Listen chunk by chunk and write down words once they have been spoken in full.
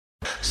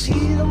They say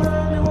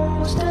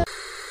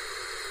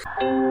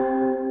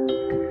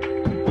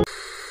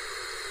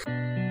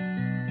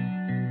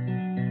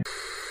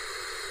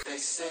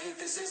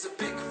this is a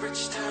big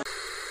rich town.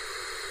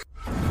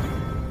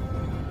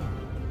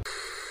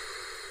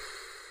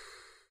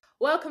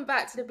 Welcome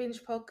back to the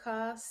Binge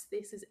Podcast.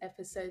 This is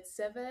episode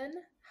 7.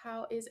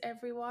 How is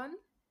everyone?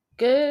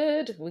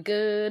 Good, we're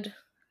good.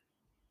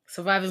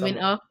 Surviving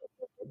winter.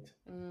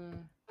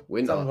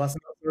 Winter. Some of us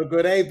not so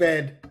good,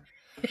 Ben?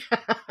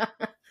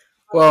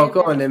 Well,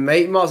 go on then,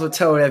 mate. Might as well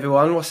tell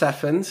everyone what's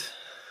happened.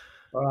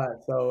 All right,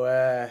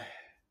 so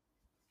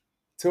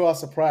to our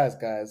surprise,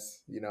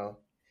 guys,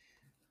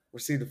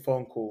 received a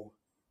phone call.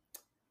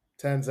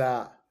 Turns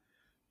out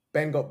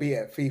Ben got beat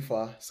at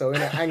FIFA, so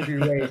in an angry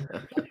way, he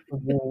went to the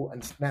wall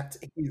and snapped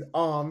his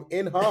arm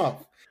in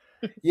half.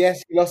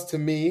 Yes, he lost to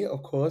me,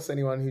 of course.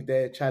 Anyone who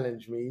dare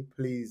challenge me,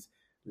 please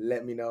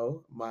let me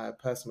know. My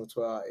personal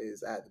Twitter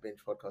is at the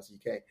Binge Podcast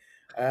UK.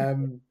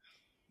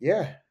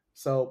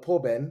 So poor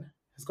Ben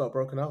has got a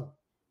broken arm.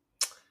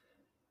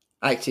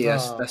 Actually,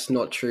 that's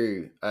not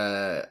true.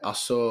 I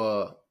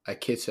saw a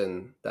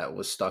kitten that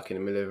was stuck in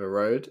the middle of a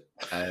road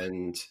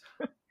and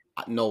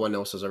no one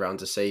else was around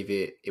to save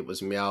it. It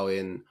was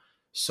meowing.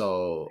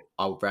 So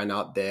I ran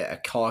out there. A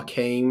car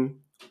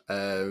came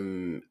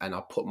and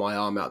I put my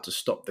arm out to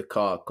stop the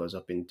car because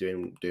I've been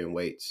doing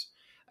weights.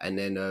 And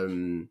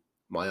then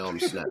my arm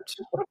snapped.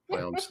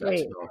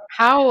 Wait,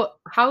 how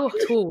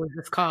tall was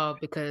this car?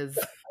 Because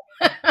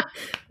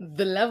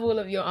the level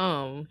of your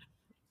arm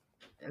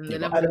and the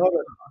level of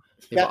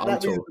that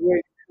means the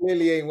weight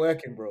clearly ain't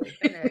working, bro.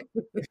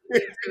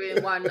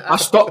 I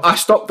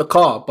stopped the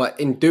car, but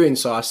in doing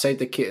so, I saved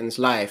the kitten's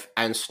life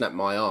and snapped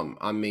my arm.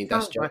 I mean,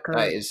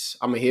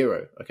 I'm a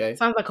hero. Okay,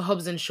 sounds like a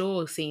Hobbs and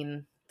Shaw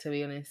scene, to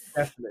be honest.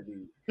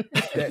 Definitely. No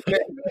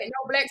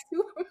blacks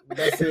too.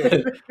 That's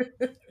it.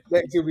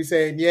 Next you'll be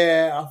saying,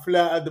 "Yeah, I flew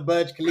out of the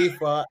Burj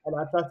Khalifa and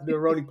I tried to do a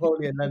roly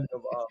poly and landed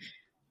on my arm."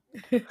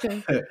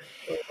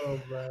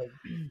 Oh man.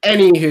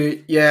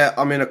 Anywho, yeah,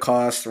 I'm in a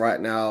cast right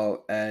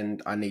now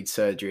and I need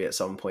surgery at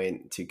some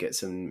point to get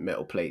some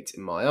metal plates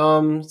in my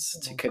arms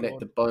to connect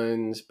the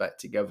bones back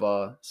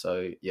together.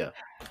 So yeah,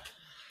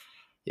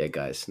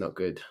 guys, not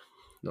good.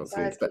 But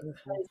for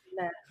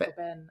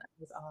Ben and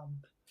his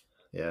arm.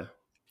 Yeah,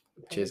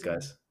 cheers,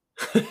 guys.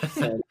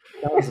 That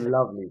was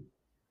lovely.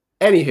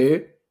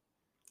 Anywho,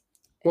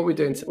 what are we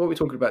doing? What are we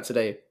talking about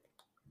today?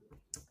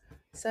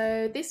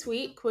 So this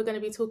week we're going to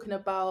be talking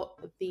about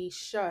the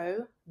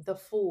show The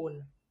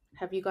Fall.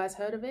 Have you guys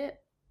heard of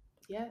it?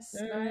 Yes?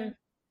 No?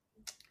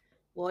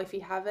 Well, if you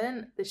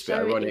haven't, the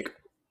show ironic.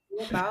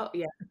 is about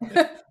The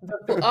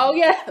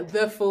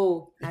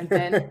Fall, and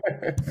then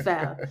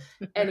fell.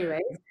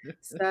 Anyway,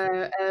 so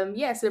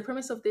the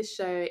premise of this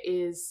show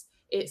is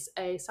it's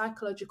a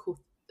psychological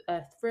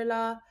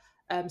thriller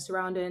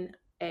surrounding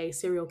a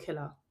serial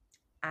killer,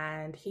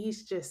 and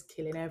he's just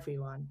killing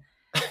everyone.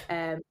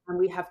 And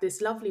we have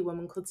this lovely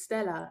woman called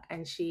Stella,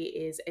 and she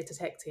is a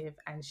detective,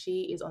 and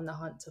she is on the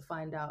hunt to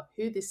find out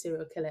who this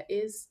serial killer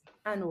is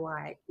and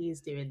why he's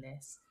doing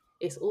this.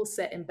 It's all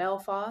set in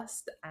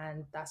Belfast,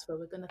 and that's where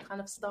we're going to kind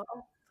of start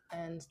off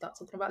and start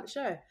talking about the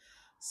show.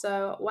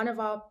 So one of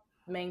our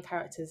main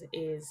characters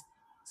is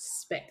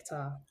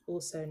Spectre,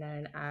 also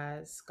known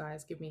as,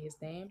 guys, give me his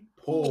name.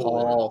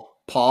 Paul.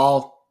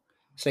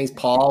 His name's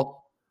Paul.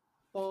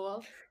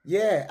 Paul.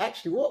 Yeah,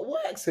 actually,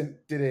 what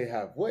accent do they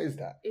have? What is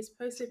that? It's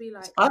supposed to be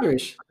like it's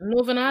Irish.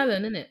 Northern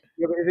Ireland, isn't it?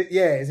 Yeah, but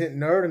is it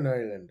Northern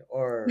Ireland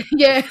or?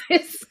 Yeah,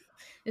 it's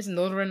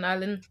Northern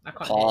Ireland. I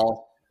can't.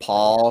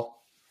 Paul.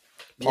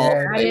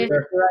 Yeah,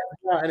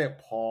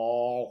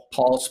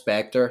 Paul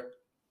Spectre.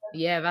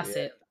 Yeah, that's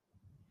it.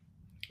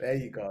 There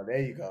you go.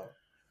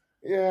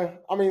 Yeah,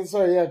 I mean,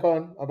 sorry, go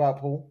on about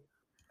Paul.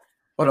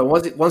 Hold on,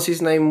 was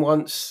his name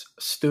once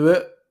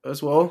Stuart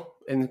as well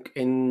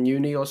in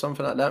uni or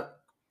something like that?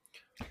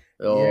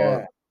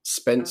 Or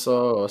Spencer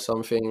or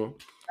something.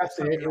 That's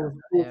it. It was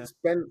called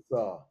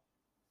Spencer.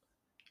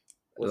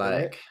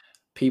 Like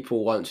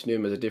people once knew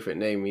him as a different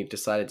name. He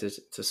decided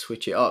to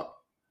switch it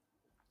up.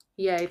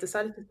 Yeah, he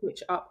decided to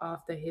switch up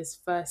after his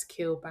first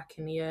kill back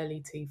in the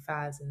early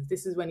 2000s.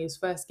 This is when he was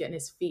first getting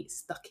his feet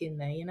stuck in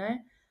there,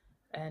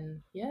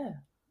 And yeah.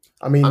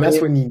 I mean, that's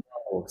when you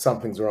know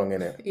something's wrong,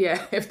 in it.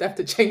 Yeah, if they have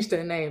to change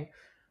their name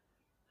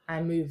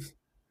and move.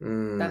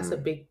 That's a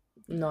big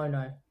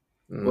no.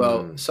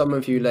 Well, some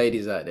of you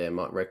ladies out there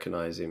might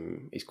recognise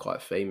him. He's quite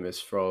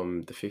famous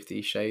from the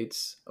 50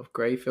 Shades of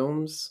Grey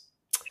films.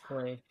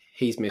 Boy.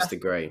 He's Mr.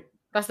 Grey.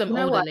 That's them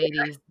older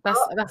ladies.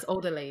 That's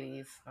older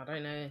ladies. I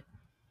don't know.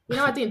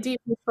 I didn't deep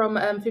from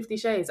 50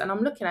 Shades, and I'm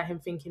looking at him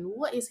thinking,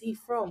 what is he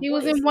from? He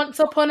was in Once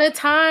Upon a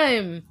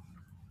Time.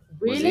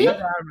 Really?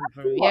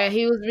 Yeah,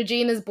 he was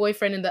Regina's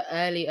boyfriend in the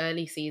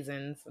early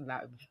seasons. Oh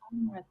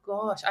my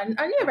gosh. I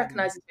knew I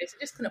recognised his face.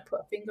 I just couldn't put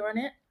a finger on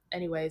it.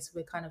 Anyways,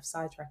 we're kind of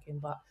sidetracking,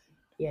 but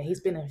yeah,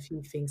 he's been in a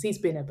few things. He's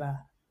been a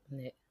bear.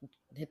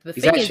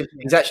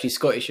 He's actually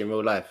Scottish in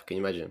real life. Can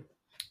you imagine?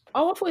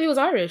 Oh, I thought he was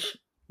Irish.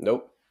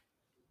 Nope.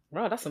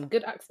 Bro, that's some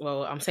good accent.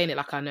 Well, I'm saying it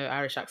like I know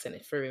Irish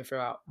accent through and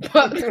throughout,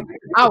 but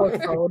I was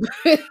told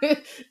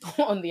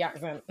on the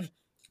accent.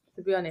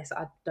 To be honest,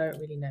 I don't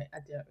really know.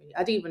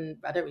 I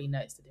don't really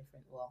notice the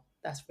difference. Well,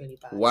 that's really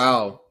bad.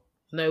 Wow.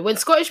 No, when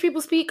Scottish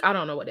people speak, I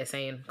don't know what they're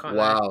saying. Can't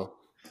lie. Wow.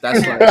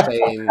 That's like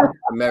saying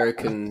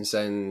Americans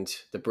and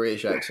the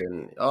British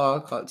accent. Oh,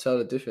 I can't tell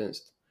the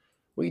difference.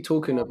 What are you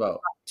talking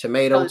about?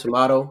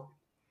 Tomato?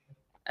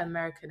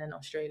 American and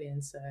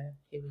Australian, so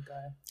here we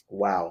go.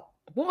 Wow.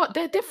 What?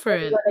 They're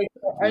different.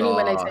 Only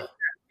when they say certain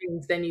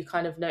things, then you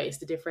kind of notice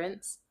the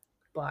difference.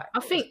 But I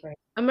think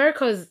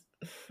America's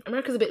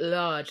a bit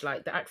large.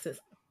 Like the accents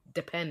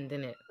depend,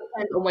 innit?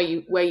 Depends on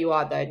where you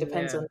are, though. It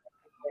depends on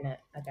it.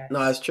 Okay.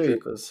 No, it's true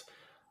because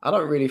I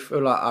don't really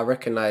feel like I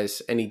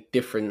recognise any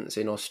difference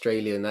in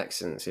Australian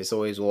accents. It's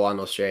always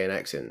one Australian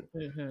accent.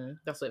 Mm-hmm.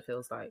 That's what it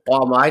feels like.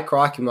 Oh, my,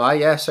 crikey, my,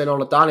 yeah, saying on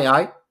the Danny,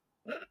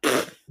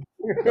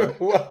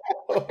 Whoa.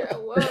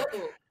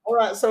 All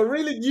right, so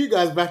reeling you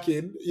guys back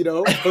in,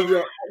 from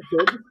your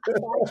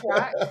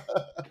accent.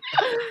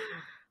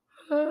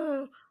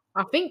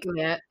 I think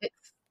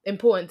it's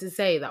important to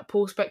say that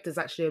Paul Spector's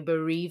actually a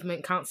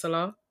bereavement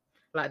counsellor.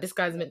 Like, this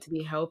guy's meant to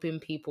be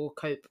helping people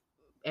cope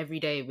every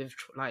day with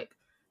like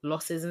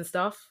losses and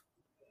stuff,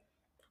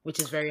 which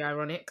is very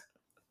ironic.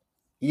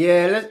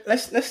 Yeah,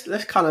 let's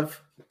kind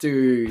of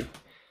do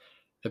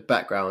the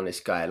background on this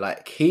guy.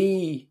 Like,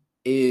 he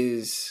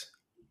is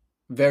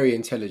very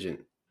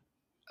intelligent.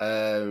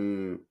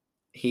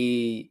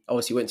 He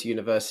obviously went to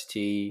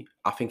university.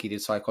 I think he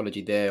did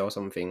psychology there or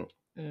something,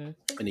 and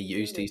he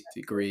used his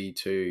degree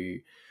to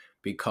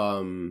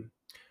become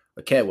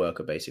a care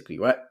worker, basically,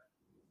 right?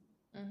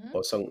 Mm-hmm.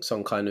 Or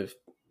some kind of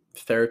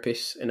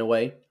therapist in a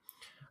way.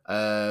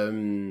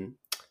 And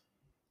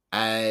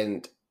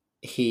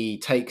he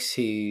takes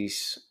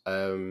his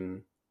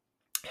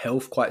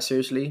health quite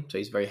seriously. So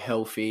he's very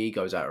healthy,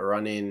 goes out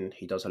running,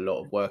 he does a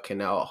lot of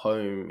working out at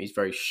home, he's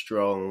very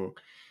strong,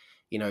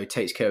 he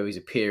takes care of his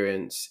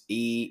appearance.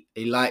 He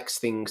likes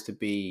things to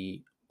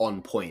be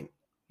on point.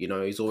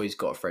 He's always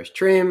got a fresh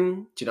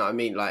trim. Do you know what I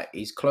mean? Like,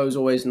 his clothes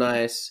always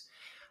nice.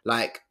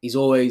 Like, he's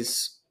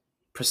always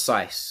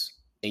precise.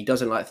 He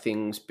doesn't like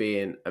things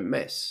being a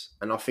mess.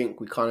 And I think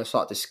we kind of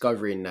start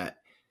discovering that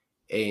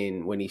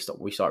when we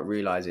start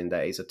realizing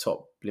that he's a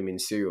top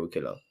blimmin' serial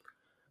killer.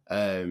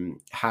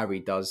 How he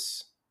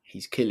does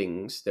his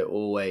killings,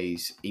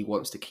 he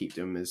wants to keep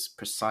them as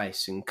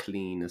precise and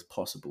clean as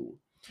possible.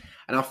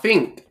 And I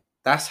think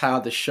that's how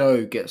the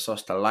show gets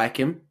us to like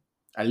him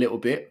a little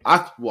bit. I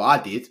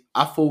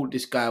thought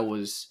this guy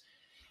was,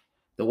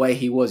 the way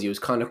he was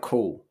kind of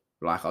cool.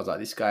 Like, I was like,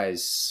 this guy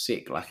is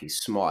sick. Like, he's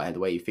smart,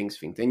 the way he thinks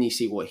things. Then you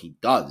see what he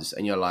does,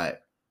 and you're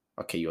like,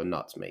 okay, you're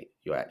nuts, mate.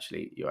 You're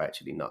actually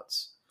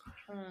nuts.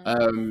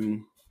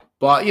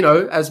 But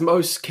as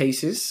most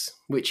cases,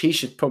 which he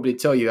should probably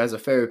tell you as a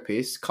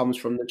therapist, comes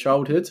from the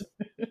childhood,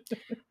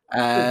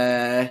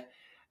 and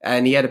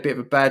he had a bit of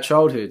a bad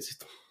childhood.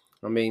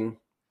 I mean,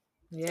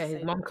 yeah,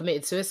 his mom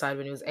committed suicide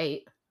when he was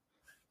 8.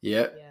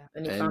 Yep. Yeah,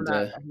 and he found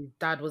out that his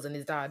dad wasn't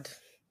his dad.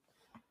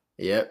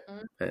 Yep,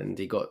 and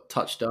he got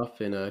touched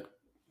up in a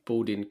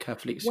boarding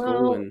Catholic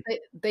school. And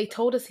they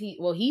told us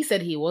he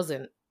said he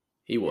wasn't.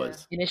 He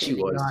was. Yeah. Initially,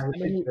 he was.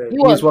 He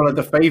was one of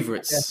the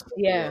favourites.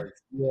 Yeah.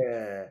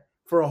 Yeah.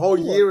 For a whole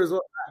year as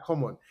well.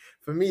 Come on.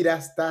 For me,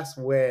 that's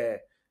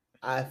where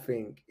I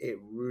think it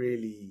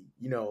really,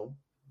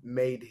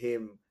 made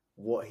him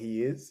what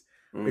he is.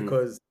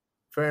 Because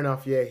fair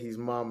enough, yeah, his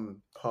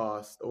mum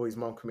passed, or his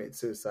mum committed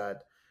suicide.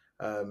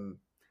 And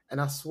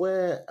I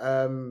swear,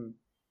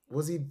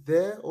 was he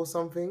there or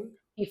something?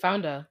 He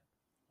found her.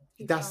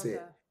 That's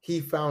it. He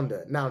found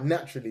her. Now,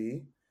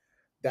 naturally,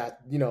 that's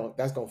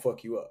gonna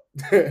fuck you up.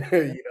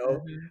 That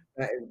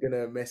is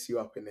gonna mess you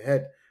up in the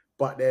head.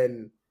 But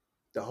then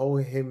the whole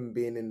him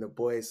being in the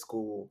boys'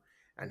 school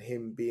and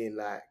him being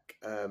like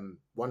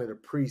one of the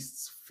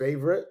priest's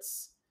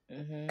favorites,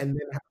 and then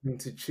having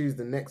to choose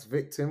the next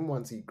victim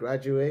once he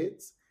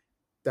graduates.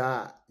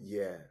 That,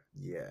 yeah.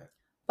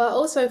 But I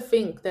also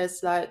think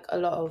there's like a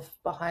lot of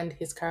behind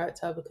his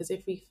character, because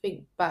if we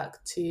think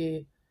back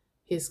to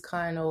his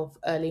kind of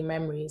early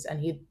memories, and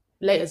he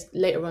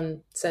later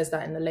on says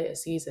that in the later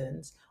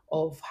seasons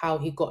of how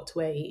he got to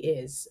where he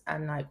is,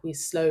 and like we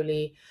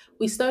slowly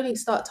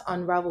start to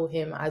unravel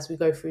him as we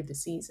go through the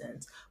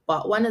seasons.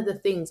 But one of the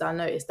things I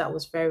noticed that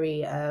was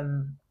very I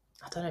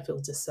don't know if it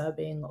was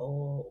disturbing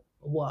or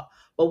what,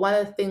 but one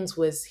of the things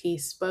was he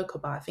spoke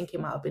about, I think it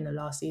might have been the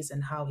last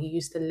season, how he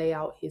used to lay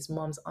out his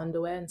mom's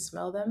underwear and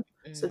smell them.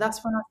 So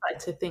that's when I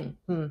started to think,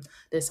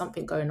 there's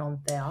something going on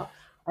there.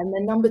 And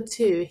then number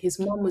 2, his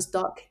mom was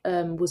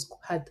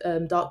had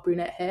dark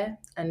brunette hair,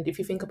 and if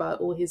you think about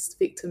it, all his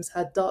victims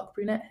had dark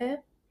brunette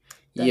hair.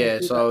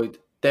 Yeah, so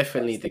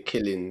definitely the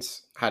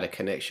killings had a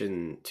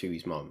connection to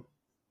his mom,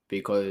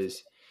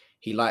 because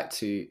he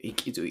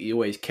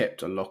always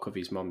kept a lock of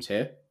his mom's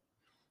hair,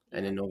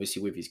 and then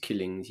obviously with his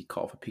killings, he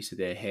cut off a piece of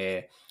their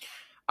hair.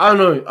 I don't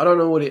know. I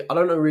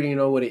don't really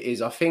know what it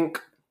is. I think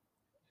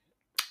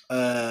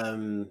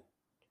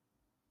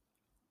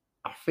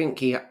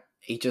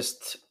he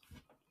just.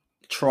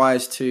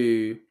 tries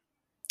to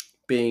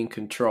be in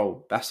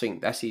control. That's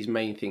his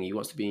main thing. He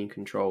wants to be in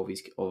control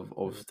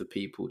of the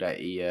people that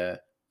he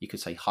you could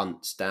say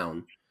hunts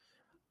down.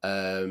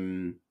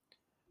 And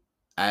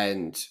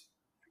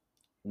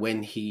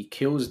when he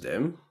kills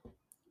them,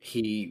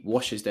 he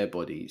washes their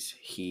bodies.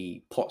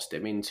 He puts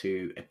them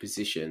into a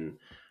position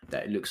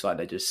that it looks like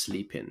they're just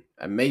sleeping.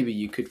 And maybe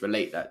you could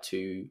relate that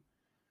to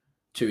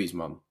his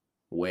mum,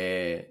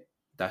 where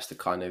that's the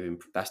kind of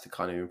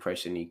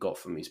impression he got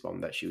from his mum,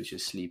 that she was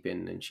just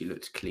sleeping and she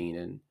looked clean,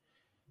 and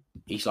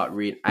he's like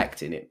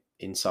reenacting it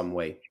in some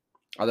way.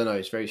 I don't know.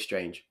 It's very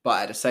strange.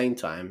 But at the same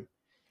time,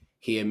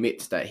 he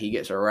admits that he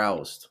gets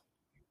aroused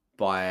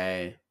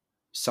by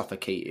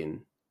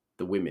suffocating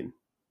the women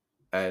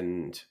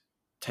and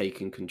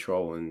taking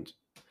control and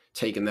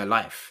taking their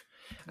life,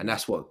 and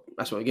that's what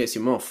gets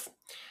him off,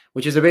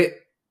 which is a bit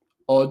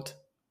odd.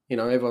 You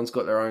know, everyone's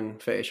got their own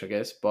fetish, I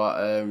guess.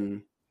 But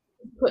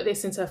put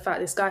this into effect,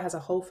 this guy has a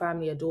whole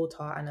family, a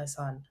daughter and a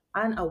son,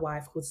 and a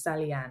wife called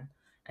Sally Ann,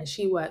 and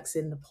she works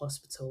in the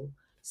hospital.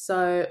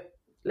 So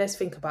let's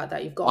think about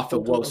that. You've got. I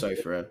feel well sorry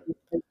for her.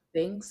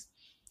 Things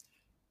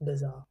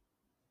bizarre.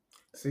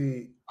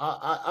 See,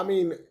 I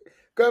mean,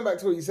 going back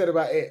to what you said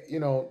about it, you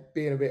know,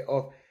 being a bit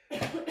off.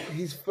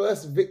 His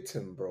first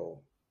victim,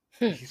 bro.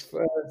 His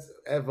first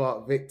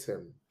ever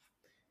victim.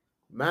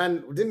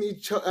 Man, didn't he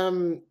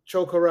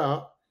choke her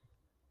out?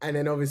 And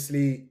then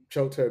obviously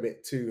choked her a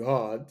bit too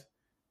hard.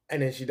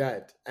 And then she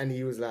died. And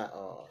he was like,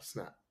 oh,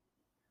 snap.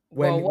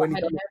 When he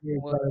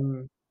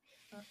done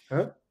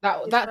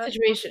that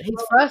situation, his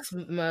first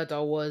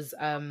murder was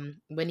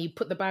when he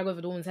put the bag over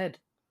the woman's head.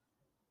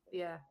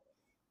 Yeah.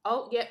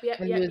 Oh, yep. He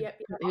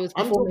was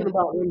I'm talking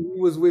about when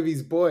he was with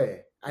his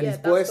boy. And his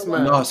boy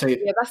smashed. No, so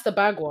yeah, that's the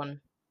bag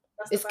one.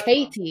 It's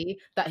Katie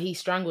that he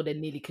strangled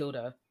and nearly killed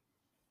her.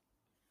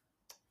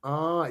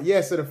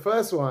 Yeah. So the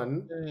first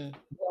one,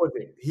 what was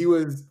it? He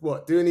was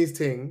doing his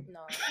thing.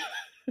 No.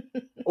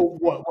 Or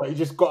what? He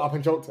just got up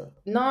and choked her.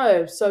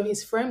 No. So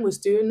his friend was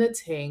doing the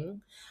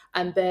thing,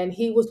 and then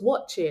he was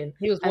watching.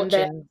 And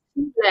then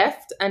he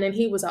left, and then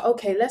he was like,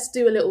 "Okay, let's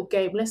do a little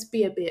game. Let's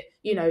be a bit."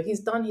 You know,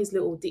 he's done his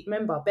little.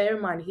 Remember, bear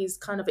in mind, he's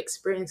kind of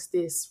experienced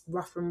this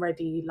rough and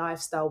ready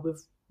lifestyle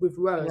with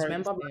Rose.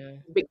 Remember,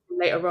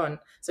 later on.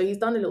 So he's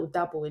done a little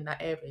dabble in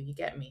that area. You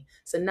get me?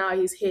 So now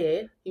he's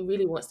here. He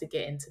really wants to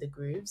get into the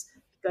grooves.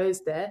 He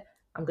goes there.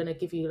 I'm gonna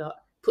give you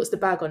puts the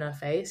bag on her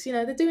face. You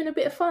know, they're doing a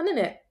bit of fun,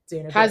 innit?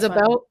 Has a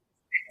belt.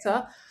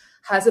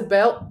 Has a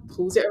belt.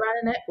 Pulls it around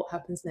her neck. What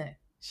happens next?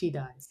 She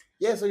dies.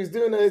 Yeah. So he's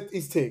doing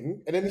his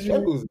thing, and then he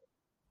strangles her.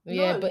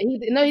 Yeah, but he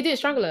didn't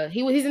strangle her.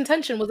 His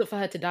intention wasn't for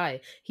her to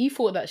die. He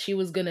thought that she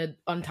was gonna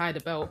untie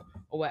the belt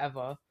or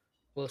whatever.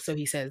 Well, so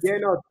he says. Yeah,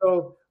 no.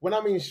 So when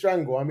I mean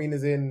strangle, I mean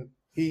as in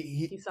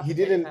he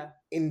didn't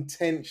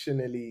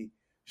intentionally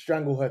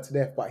strangle her to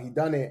death, but he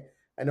done it,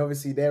 and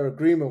obviously their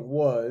agreement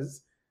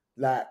was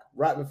like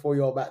right before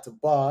you're about to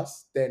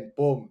bust, then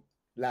boom,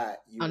 like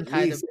you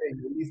release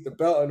the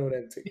belt and all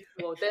them things.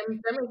 Well, them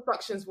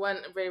instructions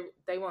weren't very.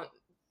 They weren't.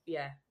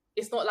 Yeah,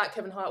 it's not like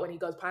Kevin Hart when he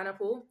goes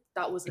pineapple.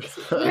 That wasn't.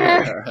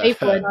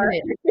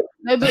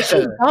 No, but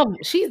she's dumb.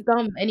 She's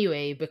dumb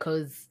anyway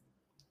because.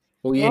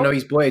 Well, you know,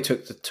 his boy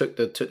took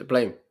the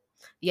blame.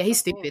 Yeah, he's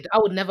stupid. I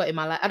would never in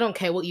my life. I don't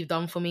care what you've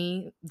done for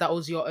me. That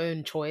was your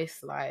own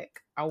choice.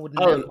 Like I would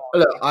never.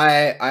 Look,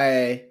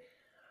 I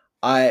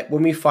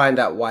when we find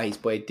out why his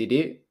boy did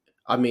it,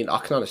 I mean, I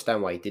can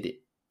understand why he did it.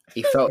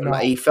 He felt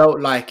like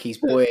his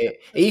boy.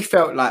 He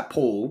felt like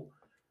Paul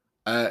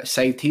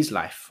saved his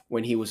life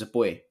when he was a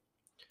boy,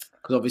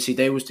 because obviously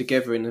they was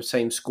together in the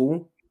same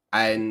school,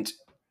 and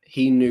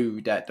he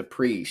knew that the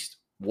priest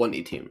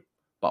wanted him.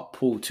 But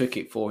Paul took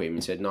it for him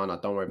and said, no,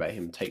 don't worry about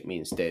him. Take me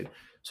instead.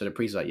 So the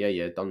priest's like,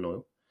 yeah, don't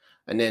know.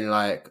 And then,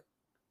 like,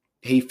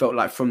 he felt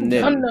like from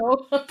then,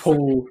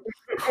 Paul...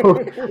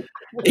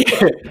 he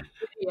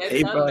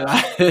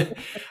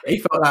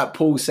felt like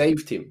Paul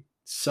saved him.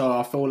 So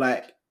I feel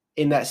like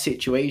in that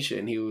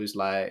situation, he was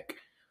like,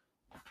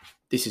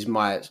 this is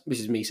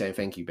me saying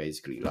thank you,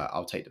 basically. Like,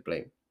 I'll take the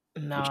blame.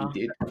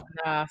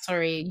 Nah,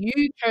 sorry.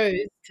 You chose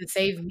to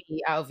save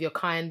me out of your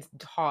kind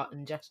heart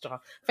and gesture.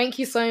 Thank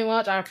you so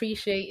much. I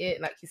appreciate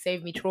it. Like, you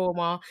saved me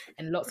trauma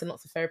and lots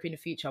of therapy in the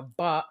future.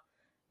 But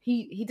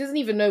he doesn't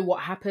even know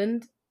what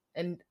happened,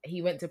 and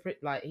he went to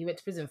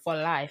prison for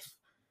life.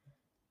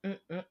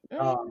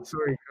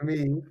 Sorry, for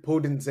me,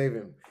 Paul didn't save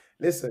him.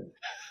 Listen,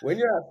 when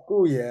you're at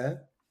school,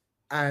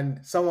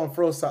 and someone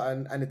throws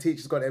something, and the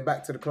teacher's got their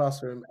back to the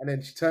classroom, and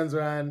then she turns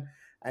around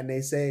and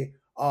they say,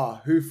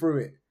 who threw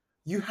it?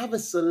 You have a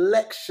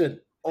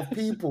selection of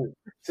people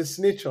to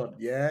snitch on,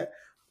 yeah?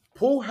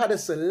 Paul had a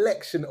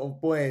selection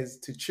of boys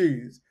to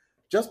choose.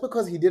 Just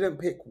because he didn't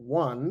pick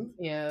one,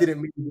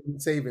 didn't mean he didn't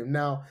save him.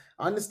 Now,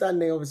 I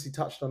understand they obviously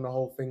touched on the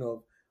whole thing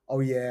of,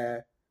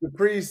 the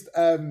priest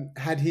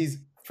had his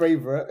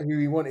favorite who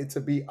he wanted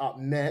to be up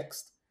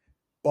next,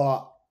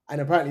 and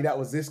apparently that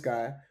was this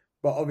guy.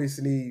 But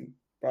obviously,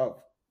 bro,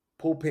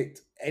 Paul picked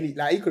he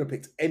could have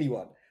picked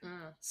anyone.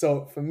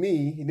 So for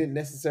me, he didn't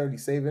necessarily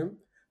save him.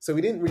 So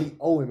we didn't really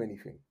owe him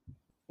anything.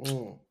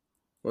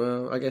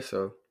 Well, I guess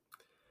so.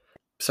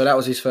 So that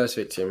was his first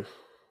victim.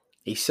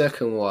 His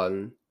second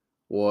one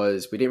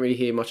was, we didn't really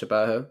hear much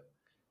about her.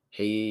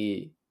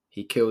 He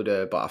killed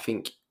her, but I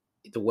think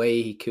the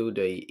way he killed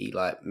her, he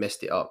like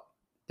messed it up.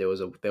 There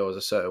was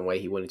a certain way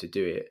he wanted to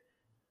do it,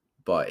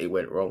 but it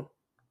went wrong.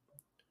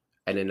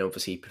 And then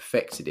obviously he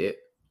perfected it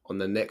on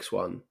the next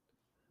one,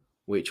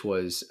 which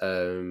was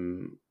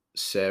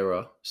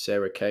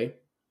Sarah Kay.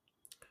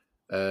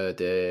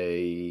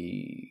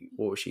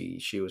 What was she?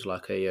 She was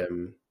like a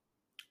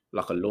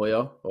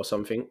lawyer or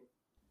something.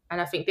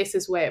 And I think this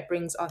is where it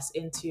brings us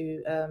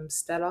into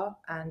Stella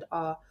and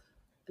our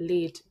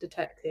lead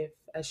detective,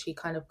 as she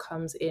kind of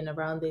comes in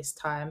around this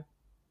time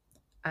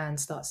and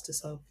starts to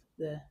solve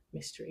the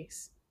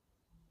mysteries.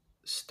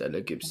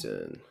 Stella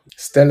Gibson.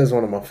 Stella's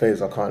one of my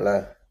faves, I can't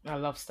lie. I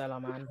love Stella,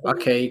 man.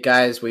 Okay,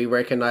 guys, we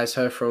recognize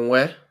her from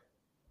where?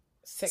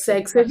 Sex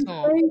Education.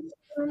 Education.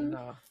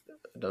 No.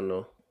 I don't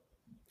know.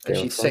 Game And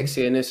of she's Thrones.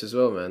 sexy in this as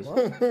well, man.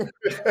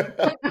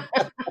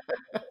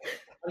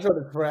 I just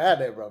want to throw it out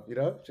there, bro. You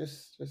know,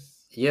 just.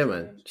 Yeah,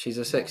 man. She's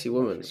a sexy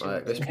woman.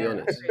 Like, let's be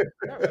honest.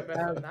 I don't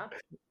remember that.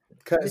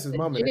 Curtis's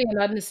mum. innit? Gillian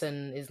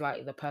Anderson is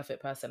like the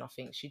perfect person, I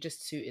think. She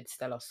just suited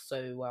Stella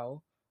so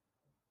well.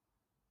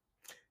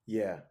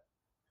 Yeah,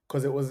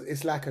 because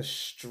it's like a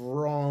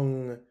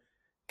strong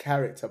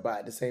character, but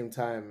at the same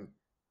time,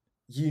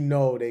 you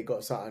know they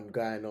got something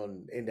going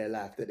on in their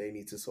life that they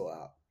need to sort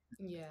out.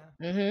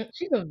 Yeah.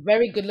 She's a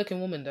very good looking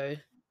woman, though. Do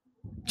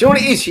you know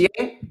what it is?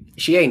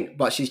 She ain't,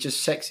 but she's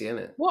just sexy, isn't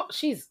it? What?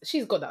 She's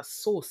got that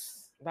sauce.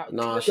 That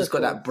No, she's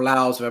got that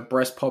blouse with her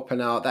breast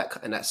popping out,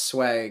 and that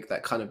swag,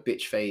 that kind of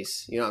bitch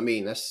face. You know what I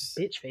mean? That's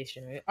bitch face,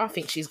 you know. I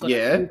think she's got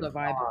Yeah. that cougar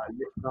vibe.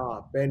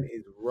 Nah, Ben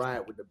is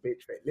right with the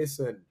bitch face.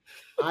 Listen,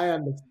 I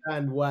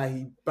understand why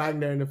he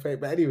banged her in the face,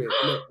 but anyway,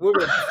 look, we're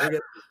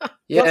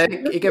yeah.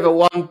 He gave her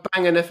one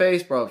bang in the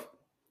face, bruv.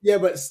 yeah,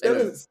 but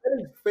Stella's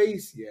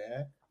face,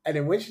 yeah, and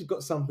then when she's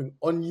got something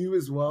on you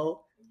as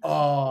well,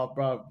 oh,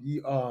 bro,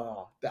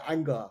 the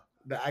anger,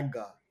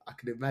 I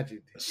can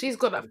imagine. She's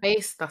got that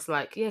face that's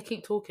like, yeah,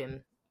 keep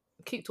talking.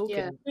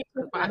 Yeah.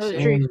 But I know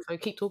the truth, so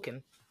keep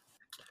talking.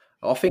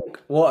 I think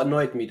what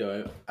annoyed me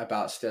though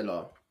about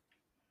Stella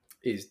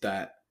is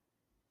that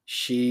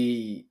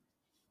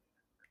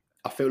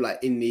I feel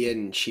like in the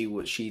end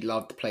she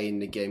loved playing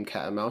the game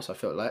cat and mouse. I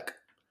felt like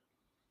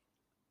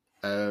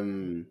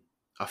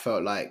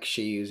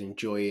she was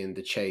enjoying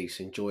the chase,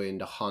 enjoying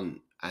the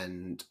hunt,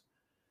 and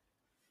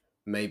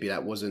maybe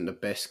that wasn't the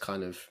best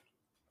kind of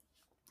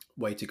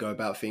way to go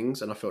about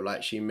things. And I felt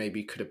like she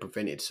maybe could have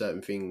prevented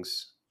certain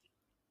things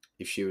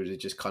if she would have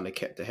just kind of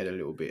kept ahead a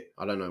little bit.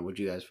 I don't know. What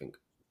do you guys think?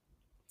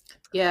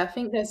 Yeah, I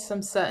think there's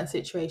some certain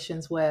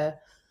situations where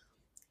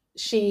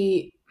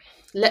she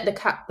let the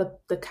cat out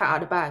of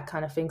the bag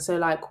kind of thing. So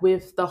like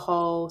with the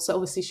whole, so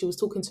obviously she was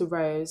talking to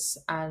Rose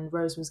and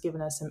Rose was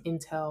giving her some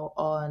intel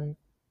on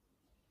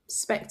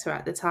Spectre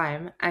at the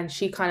time, and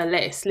she kind of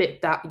let it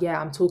slip that, yeah,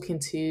 I'm talking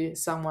to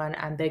someone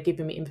and they're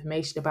giving me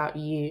information about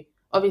you.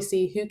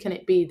 Obviously, who can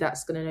it be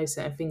that's going to know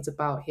certain things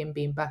about him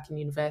being back in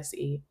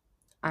university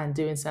and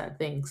doing certain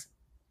things?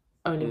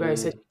 Only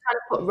Rose. So she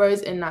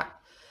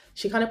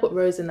kind of put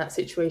Rose in that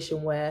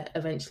situation where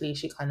eventually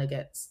she kind of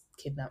gets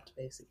kidnapped,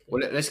 basically.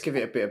 Well, let's give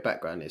it a bit of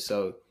background here.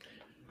 So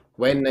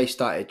when they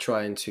started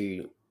trying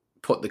to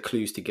put the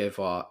clues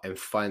together and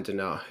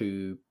finding out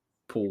who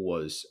Paul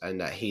was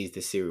and that he's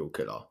the serial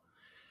killer,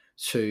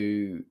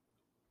 to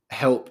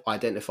help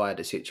identify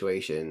the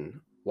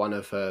situation, one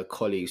of her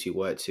colleagues who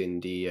worked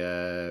in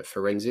the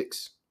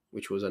forensics,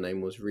 which was her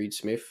name was Reed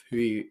Smith,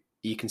 who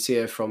you can see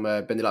her from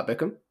Bend It Like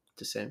Beckham,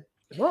 the same.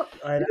 What?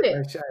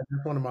 That's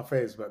one of my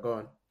faves, but go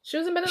on. She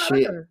was in Bend It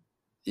Like Beckham?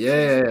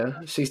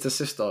 Yeah. She's the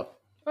sister.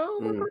 Oh,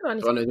 my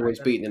God. The one who's always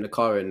beaten in the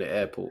car in the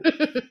airport.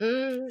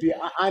 See,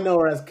 I know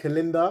her as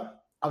Kalinda.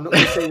 I'm not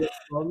going to say what's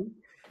wrong.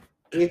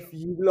 If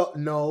you lot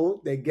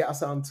know, then get at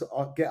us on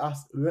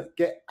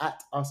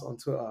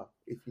Twitter.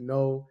 If you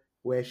know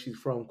where she's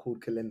from,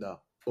 called Kalinda.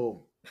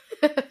 Boom.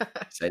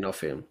 Say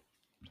nothing.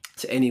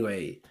 So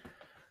anyway,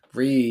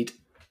 Reed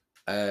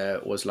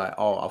was like,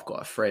 oh, I've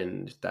got a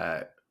friend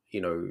that,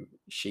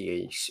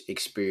 she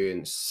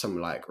experienced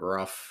some like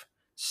rough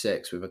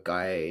sex with a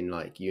guy in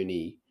like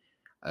uni,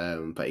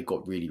 but it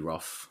got really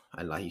rough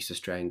and like he used to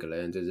strangle her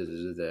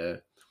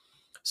and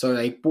So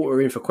they brought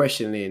her in for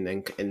questioning,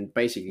 and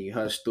basically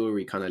her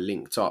story kind of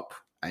linked up,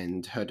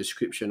 and her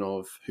description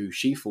of who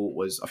she thought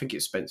was, I think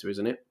it's Spencer,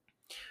 isn't it?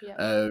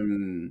 Yeah.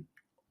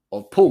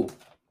 Of Paul.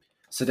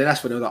 So then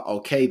that's when I was like,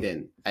 okay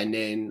then. And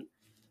then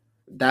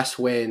that's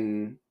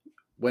when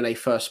they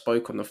first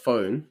spoke on the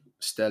phone,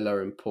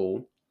 Stella and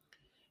Paul,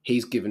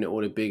 he's giving it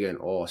all the big and,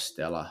 oh,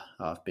 Stella,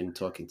 I've been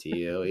talking to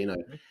you,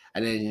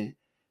 And then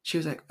she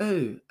was like,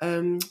 oh,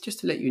 just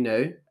to let you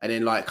know. And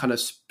then like kind of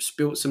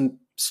spilt some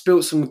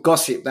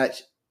gossip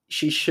that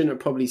she shouldn't have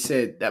probably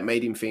said that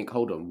made him think,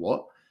 hold on,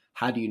 what?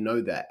 How do you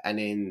know that? And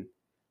then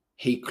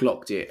he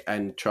clocked it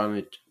and trying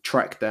to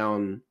track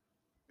down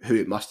who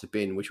it must have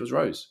been, which was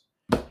Rose.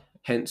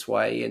 Hence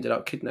why he ended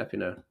up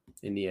kidnapping her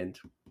in the end.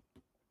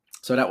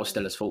 So that was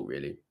Stella's fault,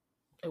 really.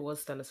 It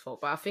was Stella's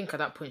fault, but I think at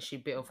that point she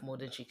bit off more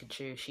than she could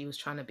chew. She was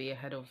trying to be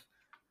ahead of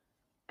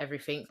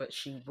everything, but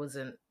she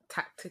wasn't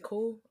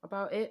tactical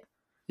about it.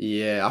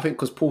 Yeah, I think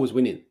because Paul was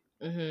winning.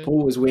 Mm-hmm.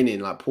 Paul was winning.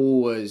 Like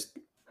Paul was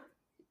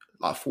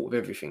like thought of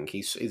everything.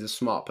 He's a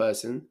smart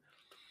person.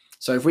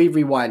 So if we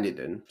rewind it,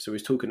 then we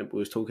was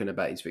talking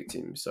about his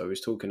victims. So we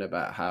was talking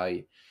about how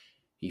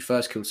he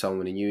first killed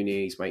someone in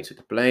uni. His mate took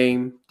the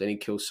blame. Then he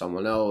killed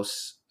someone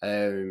else.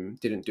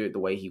 Didn't do it the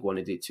way he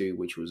wanted it to,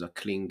 which was a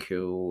clean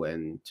kill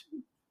and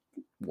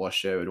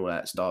washer and all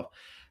that stuff.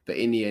 But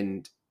in the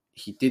end,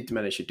 he did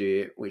manage to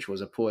do it, which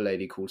was a poor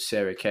lady called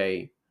Sarah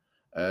Kay,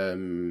 a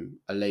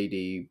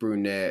lady,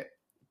 brunette,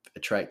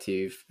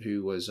 attractive,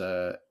 who was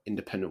a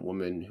independent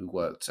woman who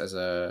worked as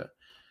a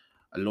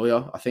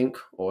lawyer, I think,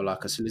 or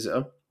like a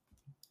solicitor.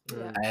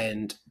 Yeah.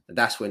 And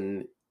that's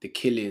when the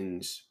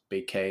killings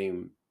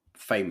became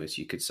famous,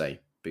 you could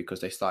say,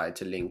 because they started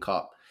to link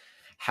up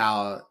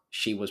how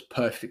she was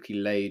perfectly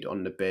laid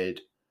on the bed,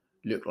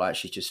 looked like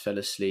she just fell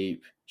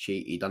asleep.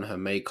 He done her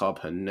makeup,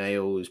 her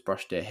nails,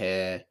 brushed her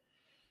hair.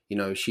 You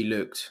know, she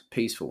looked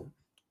peaceful.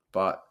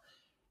 But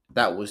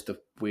that was the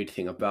weird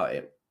thing about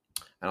it.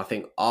 And I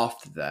think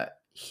after that,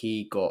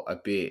 he got a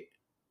bit,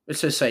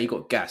 let's just say he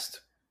got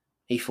gassed.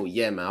 He thought,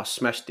 yeah, man, I'll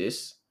smash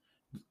this.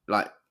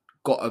 Like,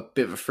 got a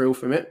bit of a thrill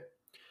from it.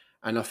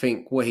 And I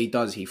think what he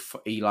does,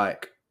 he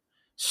like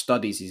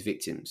studies his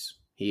victims.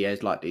 He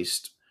has like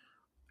this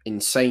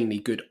insanely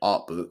good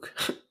art book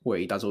where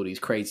he does all these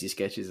crazy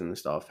sketches and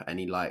stuff, and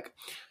he like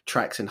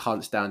tracks and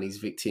hunts down these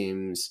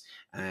victims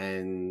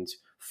and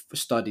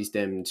studies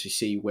them to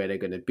see where they're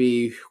going to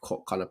be,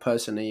 what kind of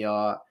person they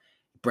are,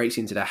 breaks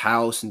into the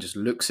house and just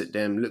looks at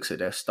them, looks at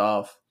their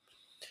stuff.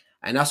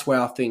 And that's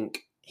where I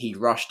think he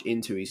rushed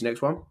into his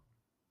next one.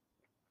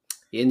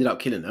 He ended up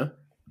killing her,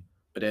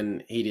 but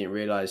then he didn't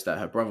realize that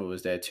her brother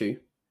was there too.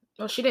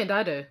 Oh, she didn't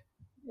die though.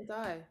 He didn't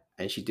die.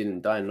 And she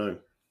didn't die, no.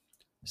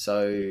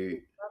 So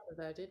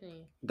Though, didn't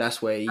he?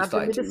 that's where he I've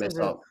started to been mess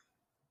listening. up.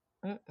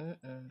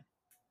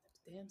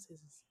 Damn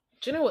scissors.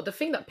 Do you know what? The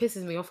thing that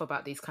pisses me off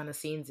about these kind of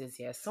scenes is,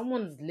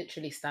 someone's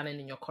literally standing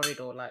in your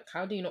corridor. Like,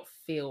 how do you not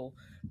feel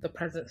the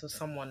presence of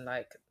someone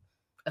like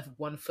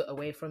 1 foot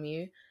away from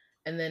you?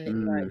 And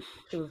then like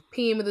she was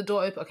peeing with the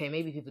door open. Okay,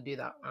 maybe people do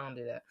that. I don't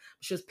do that.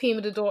 But she was peeing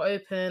with the door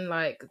open.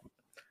 Like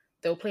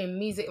they were playing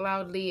music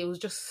loudly. It was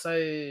just so.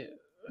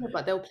 Yeah,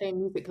 but they were playing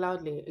music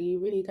loudly. Are you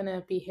really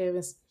gonna be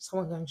hearing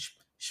someone going shh,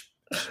 shh,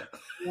 shh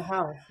in your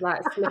house,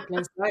 like slipping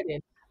and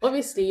sliding?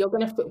 Obviously, you're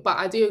gonna feel, but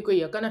I do agree,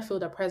 you're gonna feel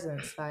the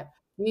presence. Like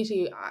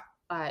usually,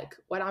 like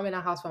when I'm in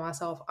a house by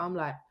myself, I'm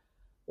like,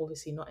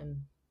 obviously not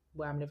in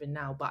where I'm living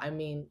now, but I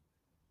mean,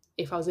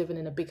 if I was living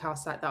in a big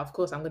house like that, of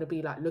course, I'm gonna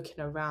be like looking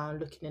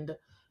around, looking in the,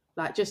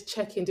 like just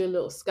checking, do a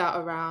little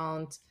scout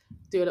around,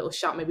 do a little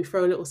shout, maybe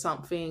throw a little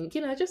something,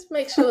 just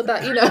make sure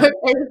that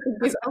everything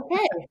is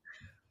okay.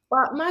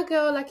 But my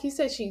girl, like you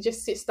said, she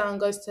just sits down,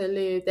 goes to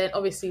Lou, then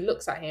obviously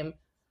looks at him,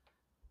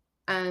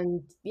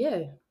 and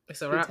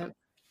it's a wrap.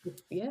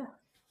 Yeah.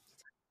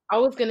 I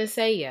was gonna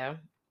say,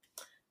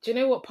 do you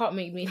know what part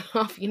made me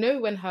laugh? You know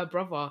when her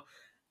brother,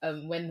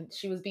 when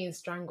she was being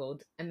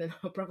strangled, and then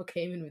her brother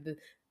came in with the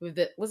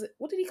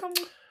what did he come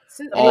with?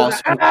 Some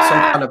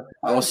kind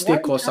of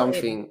stick or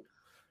something.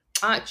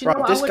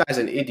 Bro, this guy's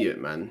an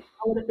idiot, man.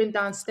 I would have been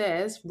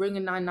downstairs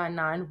ringing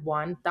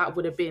 999. That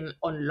would have been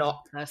on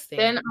lock.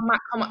 Then I might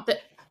come up. Do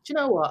you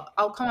know what?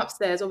 I'll come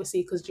upstairs,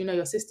 obviously, because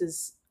your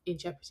sister's in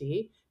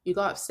jeopardy. You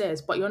go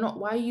upstairs, but you're not.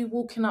 Why are you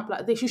walking up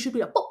like this? You should be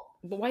like, oh.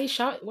 But why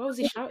was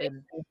he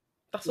shouting?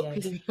 That's what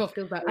pisses me off.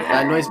 Feels like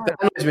that annoys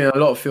me in a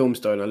lot of films,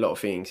 though, and a lot of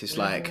things. It's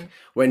like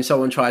when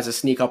someone tries to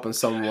sneak up on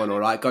someone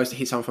or like goes to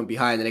hit someone from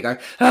behind, and they go,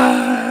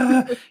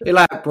 ah! You're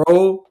like,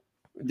 bro.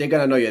 They're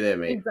gonna know you're there,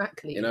 mate.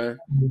 Exactly.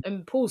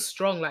 And Paul's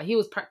strong. Like he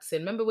was practicing.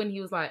 Remember when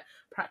he was like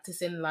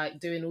practicing, like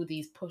doing all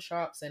these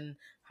push-ups and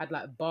had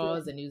like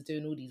bars, and he was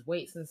doing all these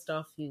weights and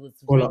stuff. He was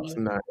pull-ups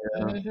and that.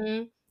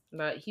 Yeah.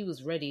 Like he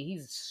was ready.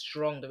 He's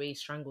strong. The way he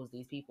strangles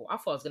these people. I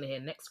thought I was gonna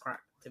hear necks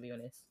crack. To be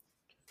honest.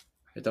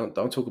 Hey, don't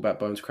talk about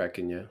bones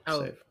cracking, yeah.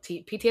 Oh,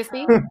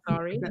 PTSD.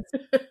 Sorry.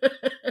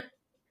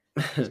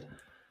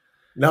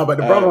 No, but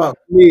the brother,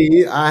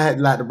 me, I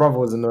had like the brother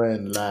was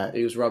annoying. Like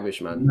he was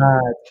rubbish, man.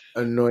 Mad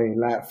annoying.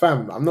 Like,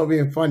 fam, I'm not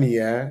being funny.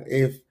 Yeah,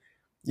 if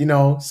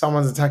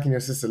someone's attacking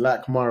your sister,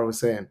 like Kamara was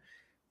saying,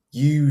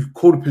 you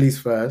call the police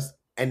first,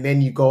 and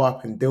then you go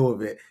up and deal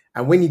with it.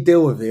 And when you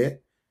deal with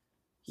it,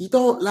 you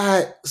don't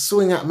like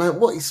swing at man.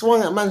 What, he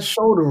swung at man's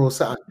shoulder or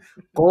something?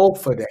 Go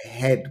for the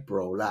head,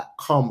 bro. Like,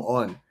 come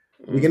on.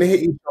 You're gonna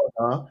hit each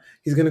other.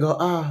 He's gonna go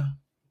and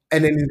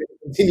then he's gonna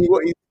continue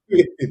what he's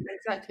doing.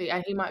 Exactly,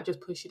 and he might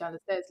just push you down the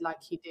stairs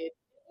like he did.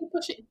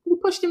 He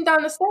pushed him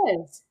down the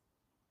stairs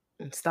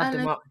and stabbed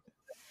him up.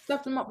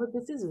 Stabbed him up with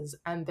the scissors,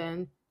 and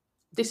then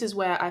this is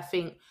where I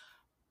think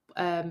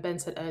Ben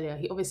said earlier.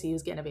 He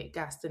was getting a bit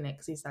gassed in it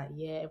because he's like,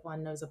 yeah,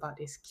 everyone knows about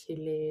this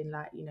killing.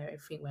 Like,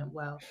 everything went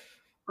well.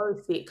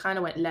 Obviously, it kind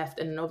of went left,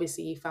 and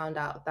obviously he found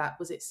out that,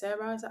 was it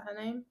Sarah? Is that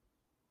her name?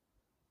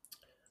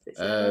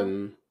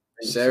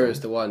 Sarah's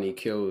the one he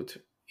killed.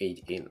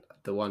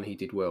 the one he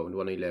did well, and the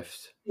one he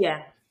left.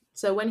 Yeah.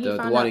 So when he The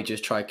found one out, he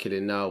just tried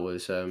killing now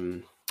was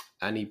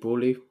Annie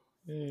Brawley.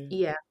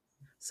 yeah.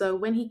 So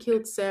when he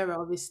killed Sarah,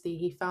 obviously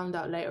he found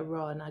out later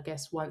on, I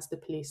guess once the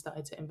police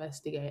started to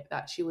investigate,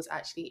 that she was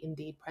actually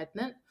indeed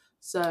pregnant.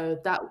 So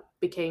that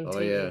became Oh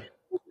tainted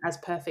yeah. as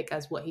perfect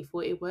as what he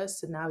thought it was.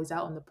 So now he's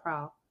out on the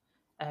prowl.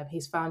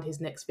 He's found his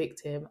next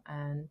victim,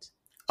 and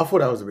I thought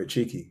that was a bit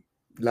cheeky.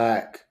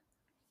 Like,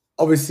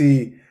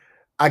 obviously,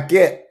 I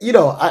get,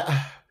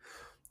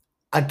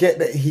 I get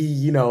that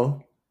he,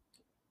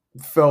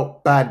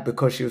 felt bad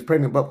because she was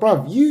pregnant, but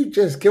bruv, you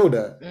just killed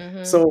her.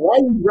 Mhm. So why are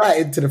you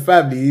writing to the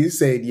family? You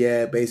saying,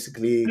 yeah,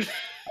 basically, I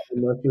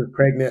didn't know she was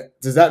pregnant.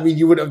 Does that mean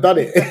you would have done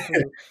it?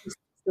 exactly, he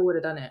still would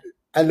have done it.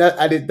 and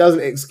it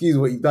doesn't excuse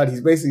what you've done.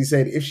 He's basically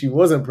saying, if she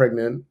wasn't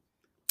pregnant,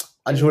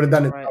 I just would have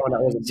done it to Right. someone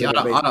that wasn't See,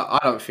 pregnant. I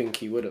don't think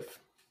he would have.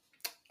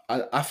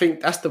 I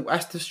think that's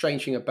the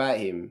strange thing about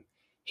him.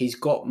 He's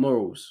got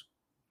morals.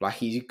 Like,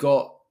 he's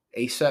got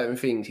certain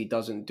things he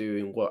doesn't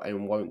do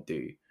and won't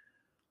do.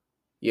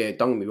 Yeah,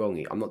 don't get me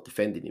wrong. I'm not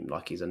defending him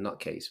like he's a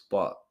nutcase,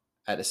 but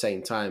at the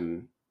same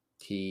time,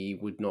 he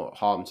would not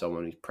harm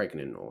someone who's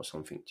pregnant or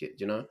something. Do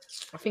you know?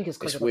 I think it's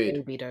because It's of weird. the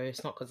baby, though.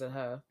 It's not because of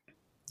her.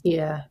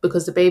 Yeah,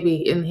 because the baby,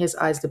 in his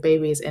eyes, the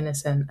baby is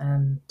innocent,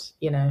 and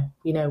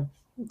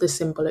the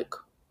symbolic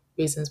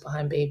reasons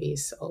behind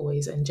babies are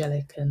always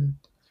angelic, and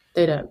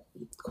they don't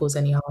cause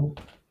any harm.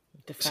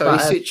 So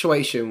his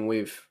situation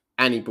with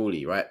Annie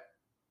Brawley, right?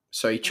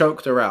 So he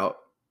choked her out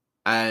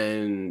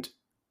and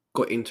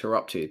got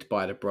interrupted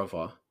by the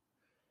brother.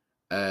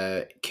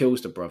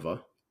 Kills the brother,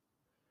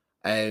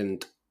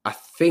 and I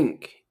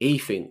think he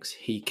thinks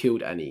he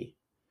killed Annie,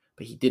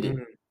 but he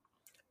didn't.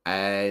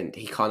 And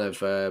he kind of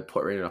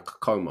put her in like a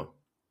coma.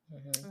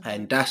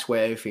 And that's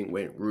where everything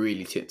went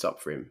really tits up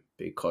for him,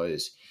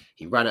 because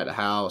he ran out the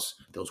house.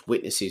 There was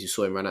witnesses who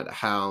saw him run out the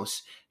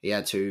house. He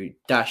had to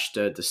dash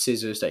the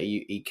scissors that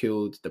he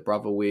killed the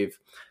brother with.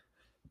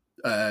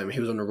 He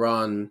was on the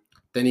run.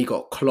 Then he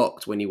got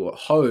clocked when he got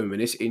home,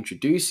 and this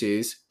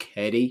introduces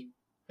Keddy,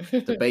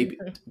 the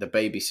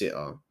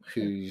babysitter,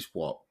 who's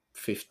what,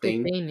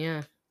 15? 15,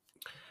 yeah.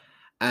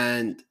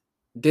 And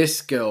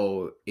this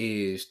girl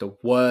is the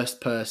worst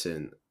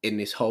person in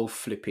this whole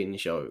flipping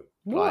show.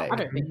 What? I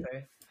don't think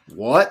so.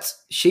 What?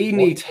 She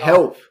needs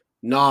help.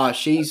 Nah,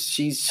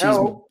 she's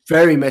Help?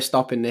 very messed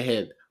up in the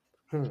head.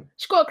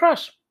 She got a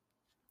crush.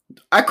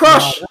 I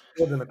crush. Nah,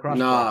 that wasn't a crush.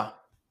 Nah.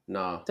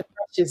 The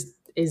crush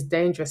is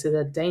dangerous. It's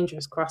a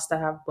dangerous cross to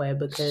have, boy,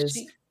 because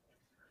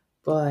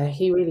boy,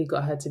 he really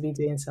got her to be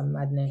doing some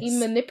madness. He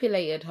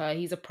manipulated her.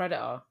 He's a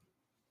predator.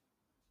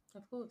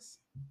 Of course.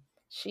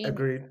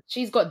 Agreed.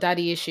 She's got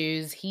daddy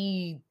issues.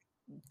 He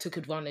took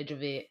advantage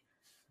of it.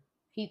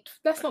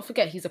 Let's not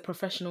forget, he's a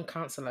professional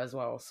counselor as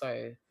well,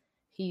 so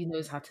he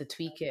knows how to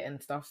tweak it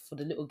and stuff for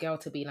the little girl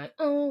to be like,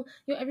 oh,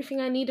 you're everything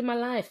I need in my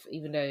life,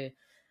 even though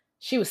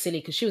she was silly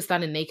because she was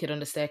standing naked on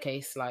the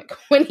staircase like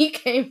when he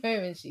came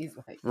home, and she's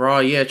like,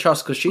 right, yeah,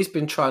 trust, because she's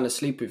been trying to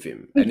sleep with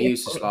him, and he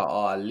was just like,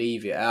 oh,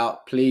 leave it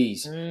out,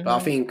 please. But I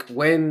think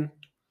when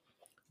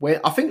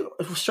I think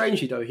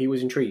strangely though, he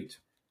was intrigued.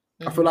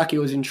 I feel like he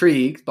was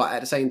intrigued, but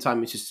at the same time,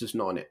 he's just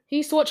not on it. He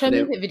used to watch her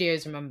music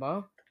videos,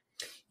 remember?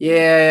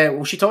 Yeah,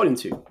 well, she told him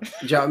to. Do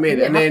you know what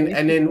I mean?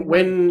 and then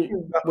when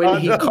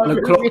he kind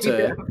of clocked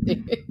her,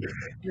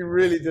 You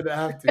really didn't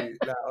have to.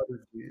 Like,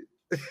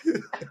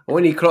 honestly.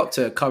 when he clocked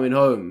her coming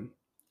home,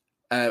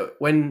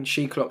 when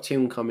she clocked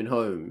him coming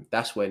home,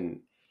 that's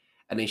when,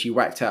 and then she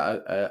whacked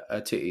out her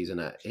titties and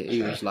that.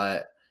 He was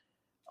like,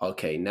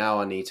 okay, now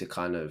I need to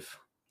kind of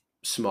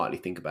smartly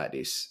think about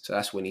this. So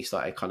that's when he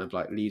started kind of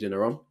like leading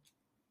her on.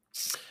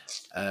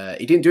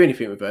 He didn't do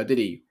anything with her, did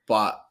he?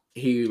 But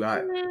he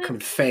like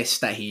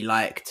confessed that he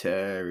liked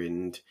her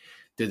and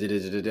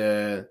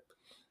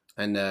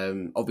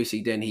and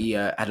obviously then he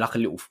had like a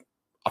little,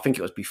 I think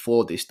it was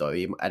before this though,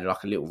 he had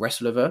like a little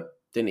wrestle with her,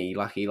 didn't he?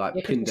 Like he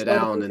pinned her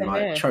down and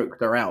like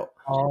choked her out.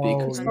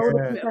 Oh,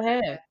 Her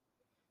hair.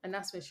 And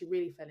that's when she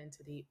really fell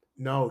into deep.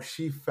 No,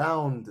 she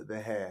found the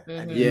hair.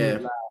 And Mhm. he Yeah.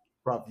 was like,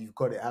 bruv, you've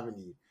got it, haven't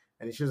you?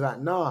 And she was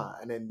like, nah.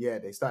 And then, yeah,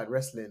 they started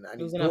wrestling.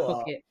 And It was his in her daughter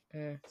pocket.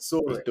 Yeah.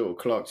 saw His it. daughter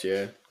clocked,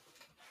 yeah.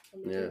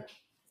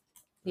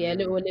 Yeah,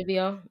 little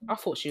Olivia. I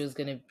thought she was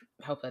gonna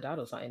help her dad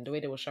or something. The way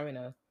they were showing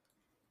her.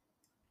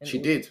 She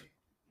did.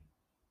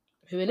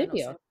 Who,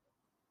 Olivia?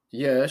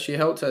 Yeah, she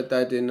helped her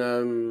dad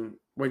in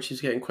when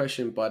she's getting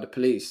questioned by the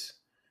police.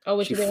 Oh,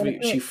 when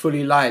She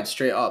fully lied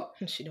straight up.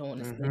 she don't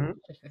want to Mhm.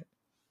 snitch.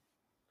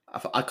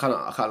 I can't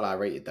lie. I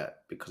rated that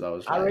because I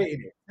was like, I rated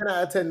it. 10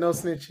 out of 10, no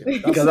snitching.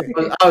 because That's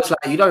it. I was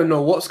like, you don't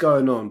know what's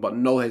going on, but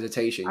no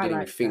hesitation. You I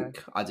didn't even liked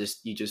think.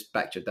 You just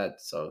backed your dad.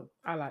 So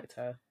I liked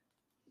her.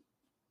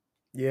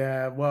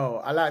 Yeah,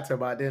 well, I liked her,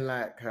 but I didn't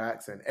like her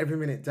accent. Every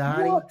minute,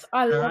 daddy. What?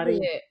 I love daddy,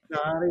 it.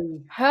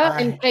 daddy. Her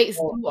and Fate's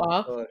oh my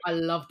daughter, God. I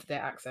loved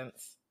their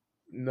accents.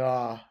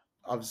 Nah,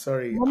 I'm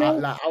sorry. Mommy?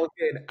 I was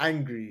getting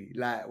angry.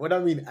 Like, when I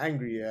mean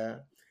angry, yeah.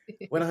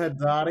 When I heard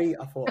daddy,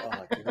 I thought,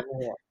 oh, you know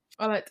what?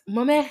 I liked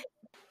Mummy.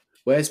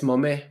 where's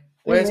mommy?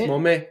 Where's Mhm.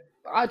 mommy?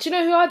 Do you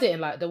know who I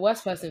didn't like? The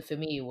worst person for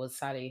me was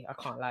Sally. I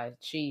can't lie.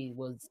 She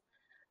was.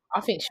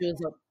 I think she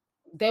was.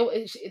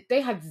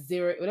 They had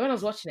zero. When I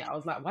was watching it, I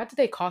was like, why did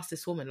they cast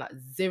this woman? Like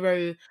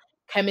zero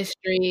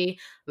chemistry.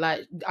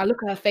 Like I look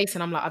at her face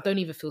and I'm like, I don't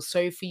even feel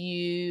sorry for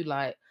you.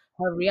 Like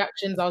her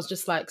reactions, I was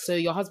just like, so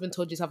your husband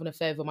told you to have an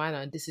affair with a minor,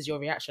 and this is your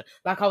reaction.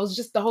 Like I was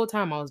just the whole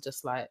time, I was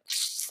just like,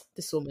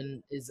 this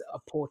woman is a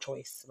poor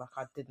choice. Like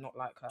I did not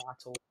like her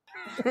at all.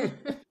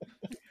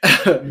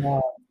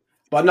 No.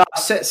 But no,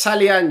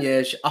 Sally Ann,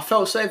 yeah, I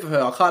felt sorry for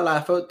her. I can't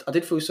lie, I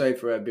did feel sorry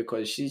for her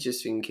because she's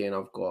just thinking,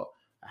 I've got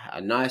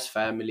a nice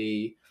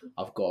family,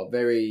 I've got a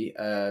very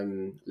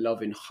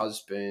loving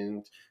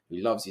husband who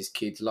loves his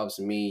kids, loves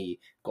me,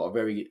 got a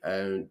very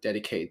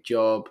dedicated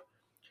job.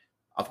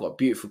 I've got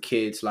beautiful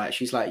kids. Like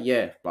she's like,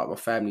 yeah, but my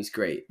family's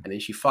great. And then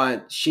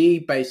she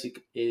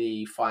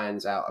basically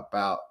finds out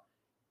about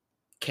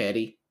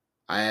Kerry,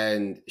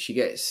 and she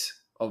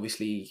gets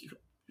obviously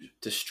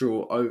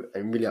distraught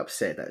and really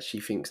upset that she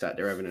thinks that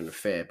they're having an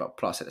affair, but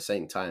plus at the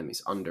same time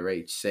it's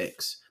underage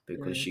sex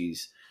because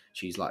she's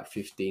like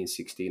 15,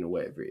 16 or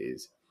whatever it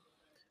is.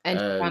 And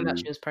she found out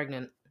she was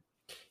pregnant.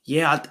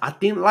 Yeah, I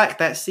didn't like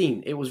that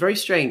scene. It was very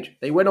strange.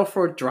 They went off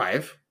for a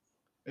drive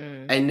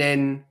and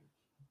then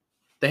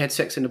they had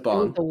sex in the barn.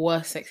 It was the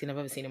worst sex scene I've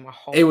ever seen in my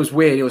whole life. It was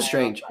weird. It was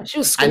strange. She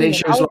was screaming. And then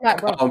she was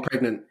like, bro, oh, I'm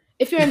pregnant.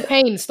 If you're in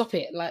pain, stop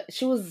it. Like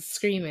she was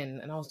screaming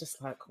and I was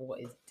just like,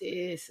 what is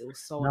this? It was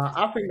so... No,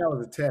 I think that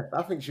was a test.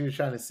 I think she was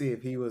trying to see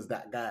if he was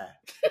that guy.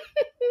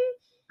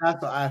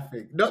 That's what I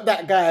think. Not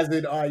that guy as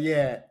in, oh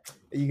yeah,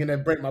 are you going to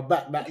break my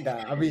back, that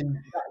guy. I mean,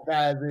 that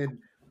guy as in,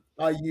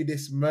 are you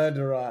this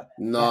murderer?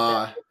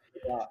 Nah.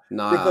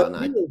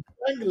 Because he was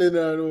strangling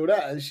her and all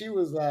that, and she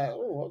was like,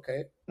 oh,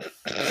 okay.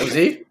 Was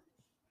he?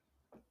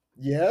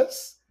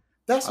 Yes.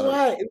 That's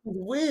why it was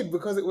weird,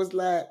 because it was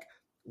like,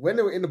 when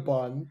they were in the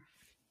barn,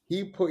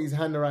 he put his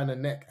hand around her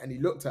neck and he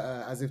looked at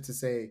her as if to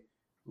say,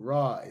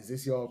 rah, is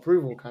this your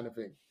approval kind of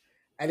thing?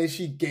 And then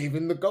she gave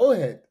him the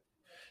go-ahead.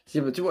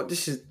 Yeah, but do you know what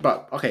this is?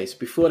 But okay, so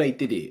before they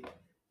did it,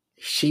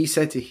 she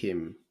said to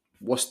him,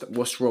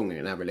 "What's wrong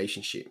in our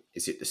relationship?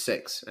 Is it the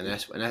sex?"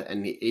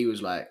 And he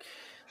was like,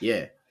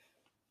 "Yeah."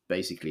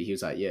 Basically, he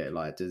was like, "Yeah,"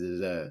 like da, da,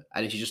 da.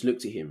 And then she just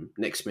looked at him.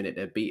 Next minute,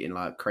 they're beating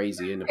like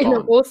crazy in the barn.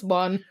 In a horse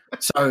barn.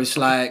 So it's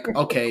like,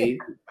 okay.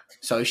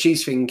 So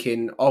she's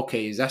thinking,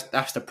 okay,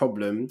 that's the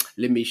problem.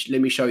 Let me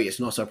show you it's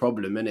not a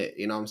problem, innit?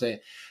 You know what I'm saying?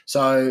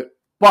 So,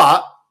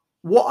 but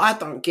what I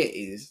don't get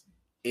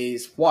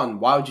is one,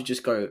 why would you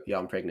just go, yeah,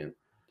 I'm pregnant,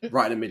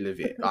 right in the middle of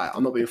it? Like,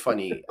 I'm not being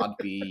funny. I'd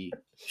be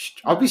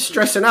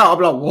stressing out. I'd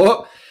be like,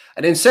 what?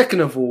 And then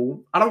second of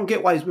all, I don't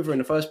get why he's with her in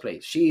the first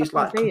place. She is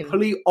like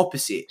complete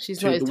opposite to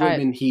the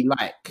women he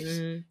likes.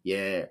 Mm-hmm.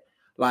 Yeah,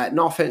 like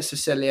no offense to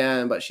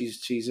Celianne, but she's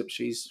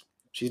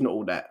not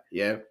all that.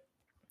 Yeah.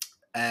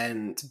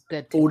 And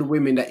all the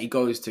women that he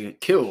goes to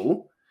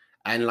kill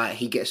and like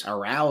he gets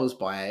aroused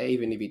by,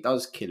 even if he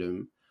does kill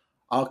them,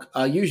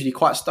 are usually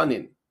quite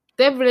stunning.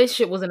 Their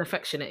relationship wasn't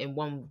affectionate in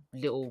one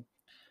little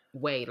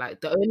way.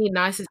 Like the only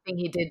nicest thing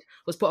he did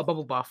was put a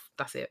bubble bath.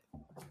 That's it.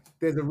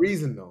 There's a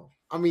reason though.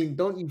 I mean,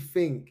 don't you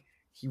think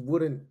he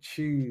wouldn't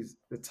choose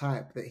the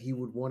type that he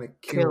would want to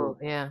kill?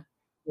 Yeah.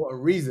 What a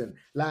reason.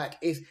 Like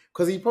it's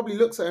because he probably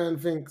looks at her and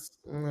thinks,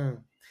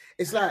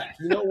 It's like,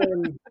 you know,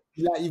 when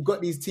like you've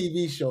got these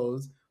TV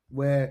shows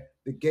where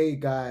the gay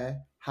guy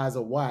has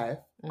a wife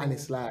and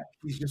it's like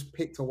he's just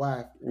picked a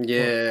wife.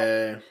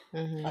 Yeah.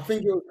 I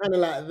think it was kind of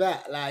like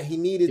that. Like he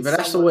needed. Yeah, but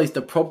that's always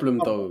the problem,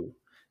 though.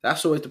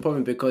 That's always the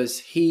problem because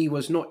he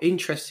was not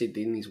interested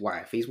in his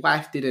wife. His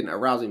wife didn't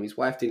arouse him. His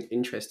wife didn't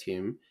interest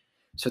him.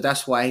 So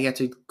that's why he had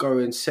to go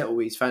and settle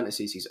his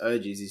fantasies, his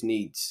urges, his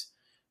needs,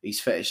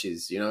 his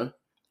fetishes, you know?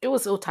 It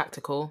was all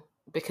tactical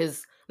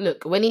because,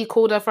 look, when he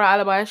called her for an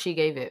alibi, she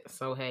gave it.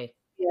 So, hey.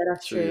 Yeah,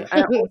 that's true.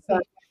 And also, I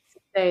like to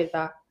say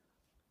that,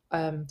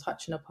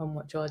 touching upon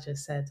what George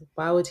has said,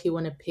 why would he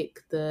want to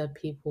pick the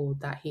people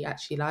that he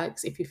actually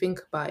likes? If you think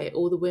about it,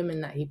 all the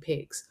women that he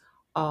picks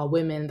are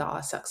women that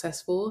are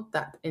successful,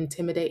 that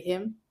intimidate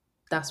him.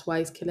 That's why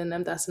he's killing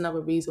them. That's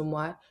another reason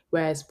why.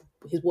 Whereas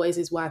what is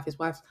his wife? His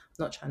wife's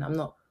I'm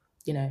not,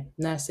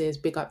 nurses,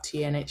 big up to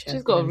you, NHS.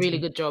 She's got a really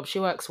good job. She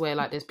works where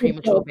like there's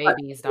premature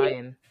babies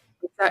dying.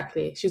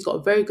 Exactly. She's got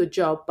a very good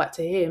job, but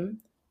to him,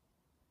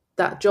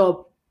 that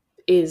job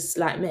is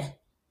like meh.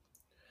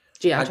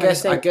 I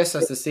guess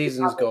as the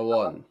seasons go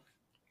on,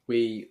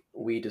 we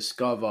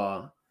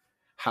discover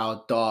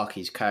how dark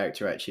his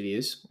character actually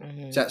is.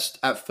 Mm-hmm. So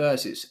at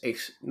first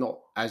it's not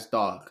as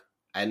dark,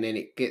 and then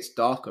it gets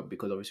darker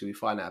because obviously we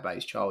find out about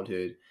his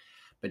childhood,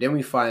 but then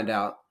we find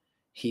out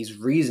his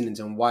reasonings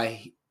and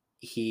why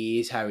he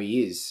is how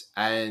he is,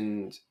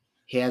 and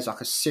he has like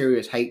a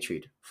serious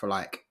hatred for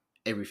like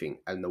everything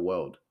in the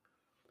world,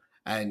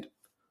 and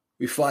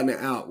we find it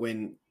out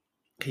when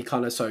he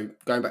kind of, so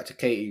going back to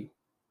Katie,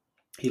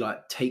 he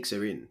like takes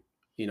her in,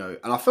 and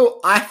I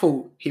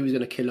thought he was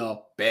going to kill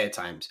her bare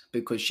times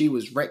because she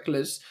was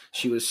reckless.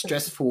 She was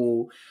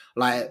stressful.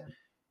 Like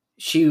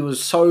she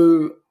was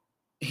so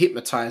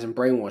hypnotized and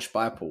brainwashed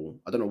by Paul.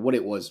 I don't know what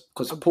it was,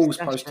 because Paul's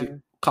supposed to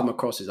Obsession. come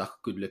across as like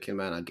a good-looking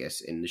man, I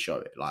guess, in the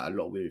show. Like a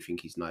lot of women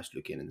think he's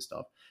nice-looking and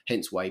stuff.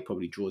 Hence why he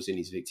probably draws in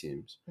his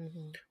victims.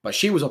 Mhm. But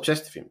she was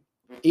obsessed with him,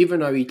 even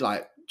though he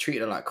like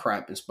treated her like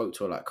crap and spoke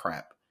to her like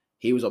crap.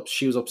 She was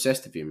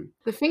obsessed with him.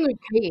 The thing with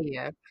Katie,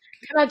 yeah,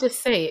 can I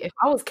just say, if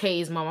I was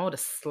Katie's mum, I would have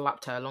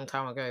slapped her a long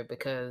time ago,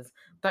 because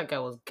that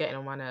girl was getting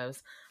on my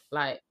nerves.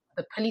 Like,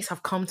 the police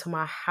have come to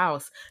my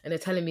house and they're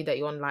telling me that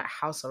you're on like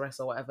house arrest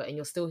or whatever, and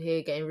you're still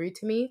here getting rude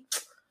to me.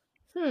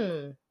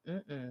 It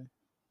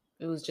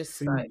was just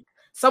See, like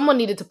someone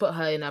needed to put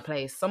her in her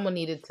place. Someone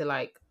needed to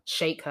like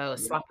shake her, or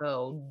slap her,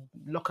 or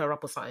lock her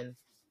up or something.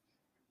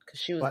 Because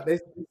she was. but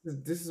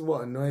this is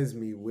what annoys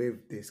me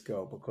with this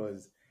girl,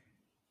 because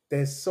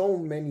there's so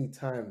many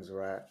times,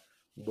 right,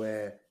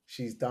 where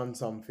she's done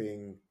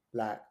something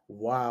like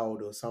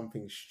wild or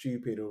something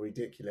stupid or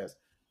ridiculous.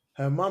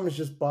 Her mum is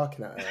just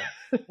barking at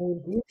her.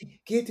 "Oh,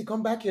 Katie,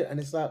 come back here." And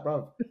it's like,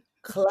 bro,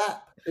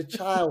 clap the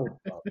child,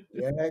 bro.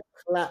 Yeah,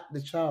 clap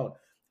the child.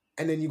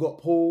 And then you got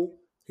Paul,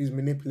 who's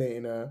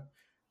manipulating her.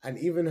 And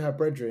even her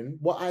brethren,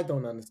 what I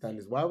don't understand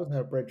is, why was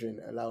her brethren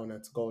allowing her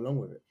to go along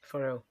with it?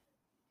 For real.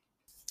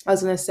 I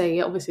was going to say,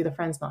 yeah, obviously the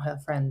friend's not her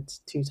friend.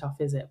 Too tough,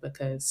 is it?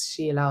 Because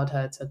she allowed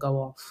her to go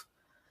off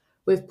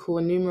with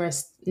Paul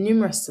numerous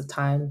of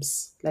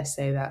times. Let's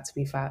say that, to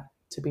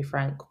be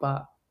frank.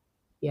 But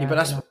yeah, but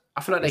that's. you know,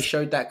 I feel like they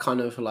showed that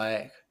kind of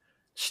like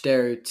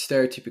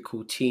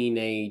stereotypical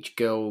teenage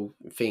girl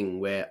thing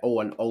where, oh,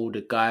 an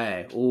older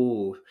guy,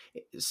 oh,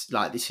 it's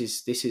like this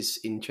is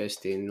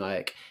interesting.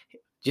 Like, do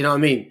you know what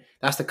I mean?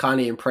 That's the kind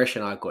of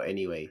impression I got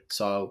anyway.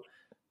 So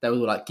they were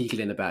all like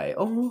giggling about it.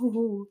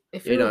 Oh,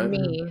 If you it were know.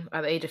 me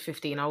at the age of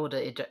 15, I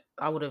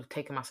would have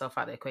taken myself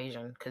out of the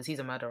equation, because he's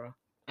a murderer,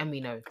 and we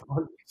know.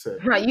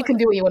 100%. Right, you can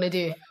do what you want to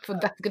do.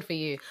 That's good for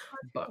you.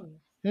 But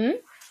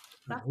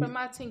that's the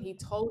mad thing. He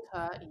told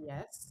her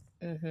yes.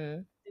 mm-hmm.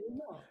 Did he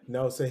not?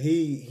 No, so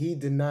he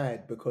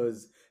denied,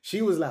 because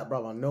she was like,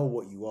 "Bro, I know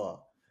what you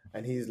are,"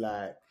 and he's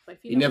like, But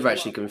if He know never what-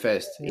 actually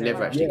confessed. He Yeah.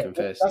 never actually "Yeah,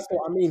 confessed. that's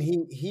what I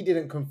mean." He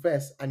didn't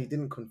confess, and he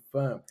didn't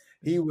confirm.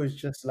 He was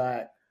just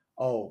like,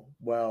 "Oh,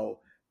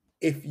 well,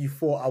 if you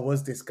thought I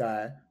was this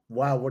guy,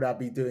 why would I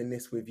be doing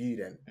this with you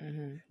then?"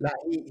 Mm-hmm. Like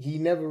he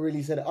never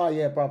really said, "Oh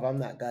yeah, brother, I'm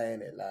that guy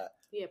in it." Like,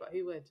 Yeah, but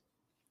who would?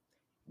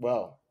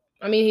 well,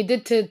 I mean, he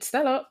did to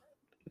Stella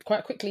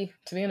quite quickly,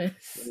 to be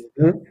honest.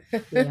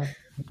 Yeah.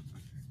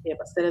 Yeah,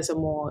 but Stella's a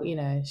more,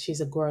 she's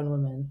a grown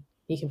woman.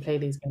 He can play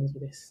these games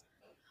with this.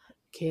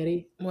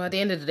 Katie? Well, at the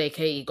end of the day,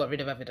 Katie got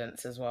rid of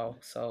evidence as well,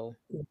 so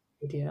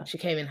Idiot. she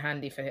came in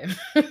handy for him.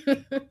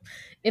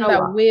 Oh,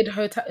 wow. weird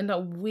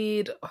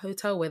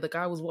hotel where the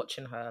guy was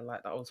watching her,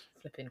 like, that was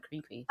flipping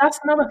creepy. That's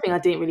another thing I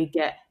didn't really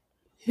get.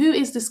 Who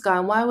is this guy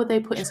and why were they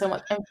putting so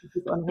much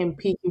emphasis on him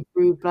peeking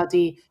through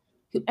bloody...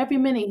 Every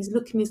minute he's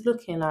looking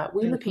like,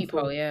 we're In the looking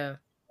peephole, for... yeah.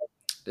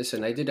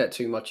 Listen, they did that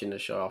too much in the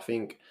show. I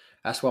think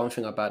that's one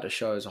thing about the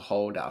show as a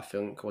whole that I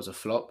think was a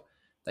flop.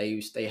 They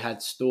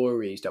had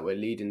stories that were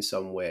leading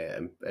somewhere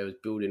and it was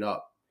building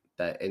up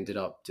that ended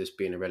up just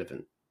being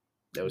irrelevant.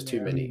 There was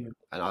too many,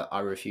 and I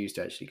refused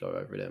to actually go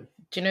over them.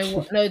 Do you know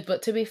what? No,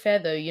 but to be fair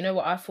though, you know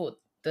what I thought?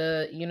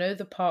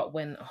 The part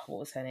when, what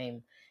was her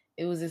name?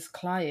 It was his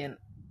client,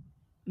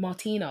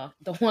 Martina,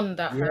 the one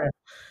that yeah,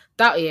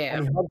 that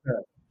and he hugged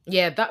her.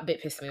 yeah, that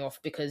bit pissed me off,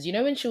 because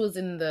when she was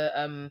in the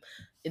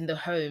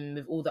home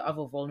with all the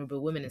other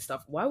vulnerable women and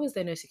stuff, why was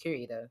there no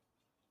security there?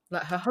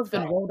 Like, her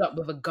husband rolled up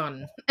with a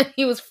gun and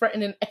he was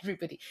threatening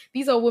everybody.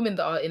 These are women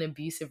that are in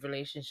abusive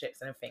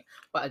relationships and everything.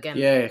 But again,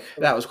 Yeah,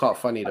 that was quite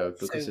funny though,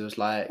 because So, it was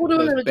like all the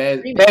women were there's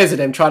just screaming. bears of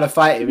them trying to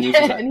fight him, and he was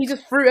just, like, and he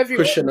just threw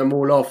everyone. pushing them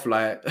all off.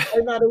 Like,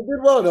 Hey, man, they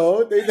did well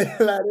though.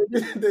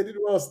 They did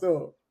well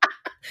still.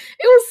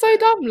 It was so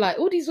dumb. Like,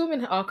 all these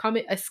women are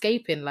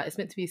escaping. Like, it's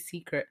meant to be a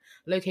secret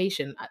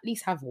location. At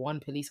least have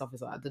one police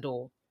officer at the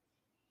door.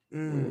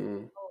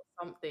 Or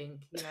something,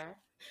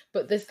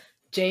 But this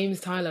James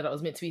Tyler that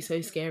was meant to be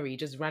so scary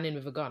just ran in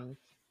with a gun.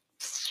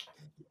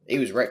 he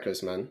was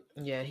reckless, man.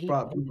 Yeah, he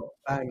Bro, he got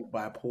banged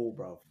by Paul,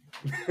 bro.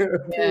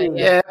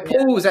 Yeah,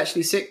 Paul was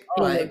actually sick.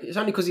 Like, it's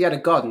only because he had a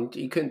gun,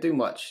 he couldn't do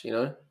much, you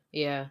know.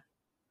 Yeah.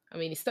 I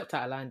mean, he stepped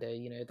out of line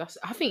though, That's.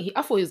 I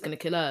thought he was gonna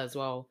kill her as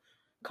well,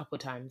 a couple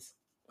of times.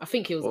 I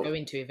think he was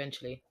going to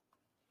eventually.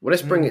 Well,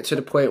 let's bring it to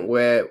the point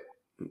where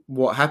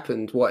what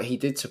happened, what he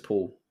did to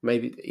Paul.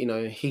 Maybe,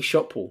 he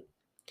shot Paul.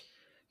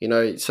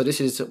 So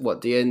this is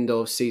the end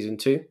of season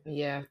 2.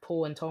 Yeah,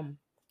 Paul and Tom.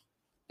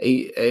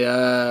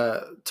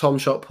 Tom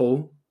shot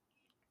Paul.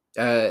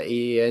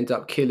 He ended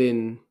up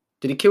killing.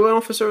 Did he kill an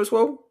officer as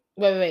well?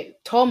 Wait.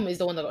 Tom is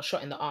the one that got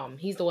shot in the arm.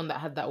 He's the one that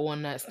had that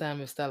one night stand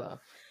with Stella.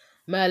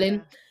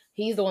 Merlin,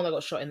 he's the one that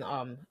got shot in the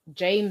arm.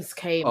 James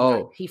came.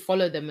 He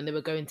followed them when they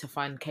were going to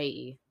find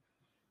Katie.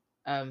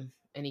 And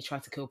he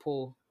tried to kill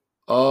Paul.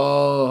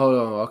 Oh, hold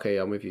on. Okay,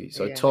 I'm with you.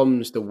 So Yeah.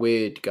 Tom's the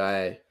weird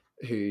guy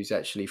who's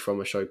actually from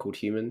a show called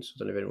Humans. I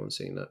don't know if anyone's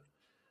seen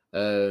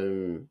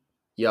that.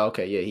 Yeah,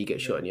 okay, yeah, he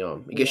gets shot in the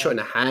arm. He gets shot in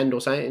the hand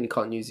or something, and he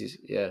can't use his.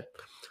 Yeah,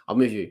 I'm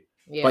with you.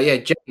 Yeah. But yeah,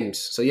 James.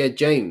 So yeah,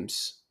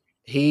 James.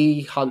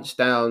 he hunts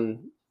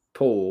down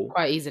Paul,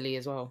 quite easily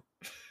as well.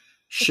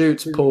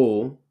 shoots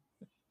Paul,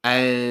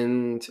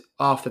 and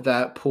after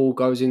that, Paul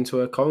goes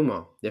into a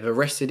coma. They've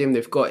arrested him.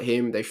 They've got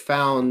him. They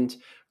found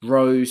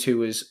Rose,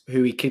 who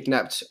he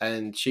kidnapped,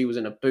 and she was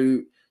in a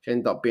boot. She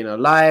ended up being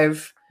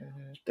alive.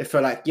 Mm-hmm. They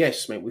felt like,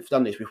 yes, mate, we've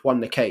done this. We've won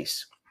the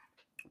case.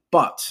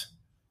 But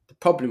the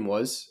problem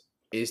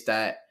is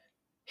that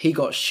he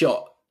got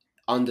shot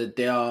under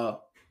their,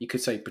 you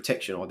could say,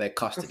 protection or their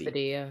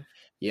custody.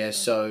 Yeah,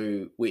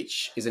 so,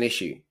 which is an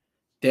issue.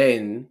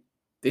 Then,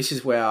 this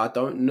is where I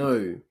don't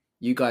know.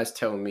 You guys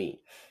tell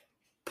me.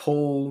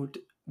 Paul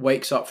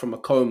wakes up from a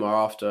coma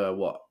after,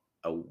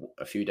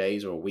 a few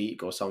days or a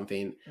week or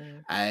something,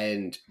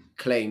 and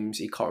claims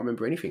he can't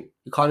remember anything.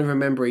 He can't even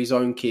remember his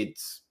own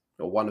kids,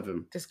 or one of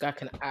them. This guy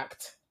can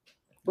act.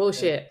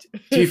 Bullshit.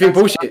 Do you think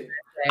bullshit?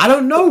 I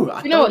don't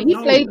know. You know what? He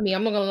played me.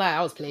 I'm not going to lie.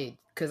 I was played.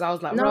 Because I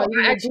was like, No,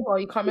 even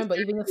you can't remember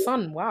even your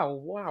son.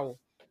 Wow.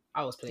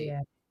 I was played.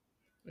 Yeah.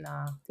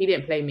 Nah, he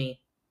didn't play me.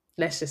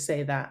 Let's just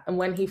say that. And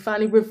when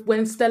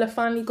when Stella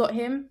finally got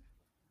him,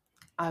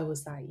 I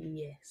was like,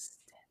 yes.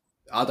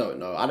 I don't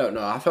know.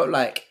 I felt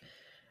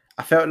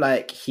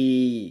like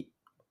he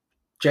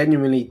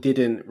genuinely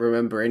didn't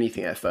remember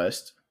anything at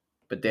first,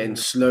 but then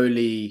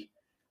slowly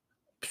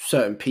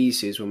certain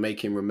pieces will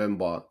make him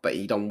remember, but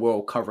he done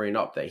well covering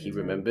up that he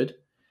remembered.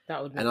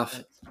 That would make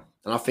sense.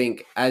 And I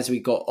think as we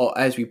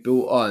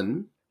built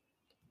on,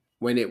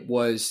 when it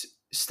was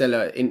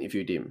Stella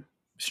interviewed him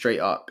straight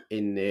up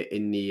in the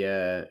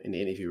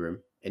interview room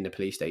in the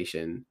police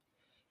station,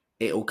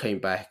 it all came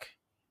back.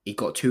 He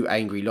got too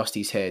angry, lost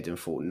his head, and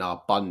thought,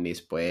 "Nah, bun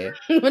this boy."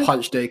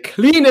 Punched her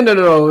clean in the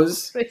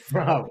nose.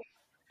 Bro.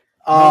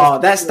 Oh,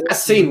 that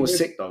scene was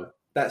sick though.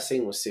 That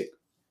scene was sick.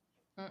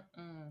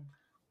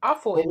 I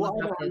thought it what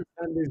was I don't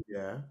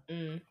understand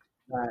is,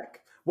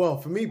 like, well,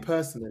 for me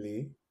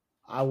personally,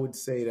 I would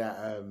say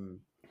that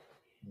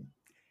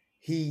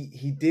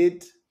he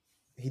did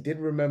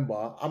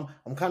remember.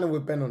 I'm kind of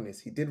with Ben on this.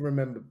 He did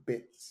remember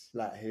bits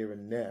like here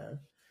and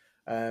there,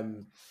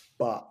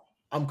 but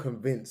I'm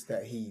convinced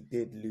that he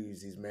did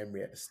lose his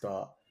memory at the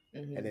start,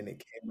 and then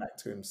it came back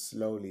to him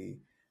slowly.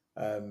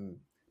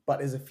 But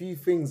there's a few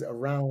things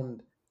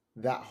around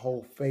that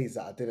whole phase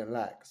that I didn't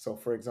like. So,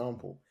 for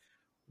example,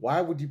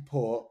 why would you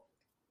put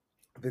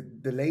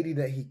the lady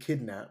that he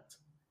kidnapped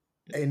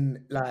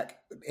in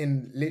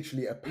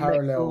literally a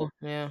parallel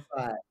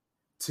side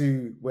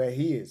to where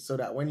he is, so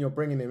that when you're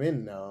bringing him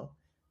in now,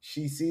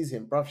 she sees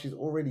him, bruv, she's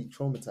already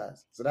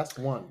traumatized. So that's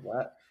one,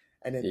 right?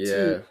 And then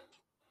two,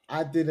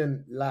 I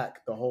didn't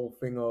like the whole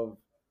thing of,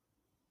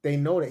 they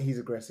know that he's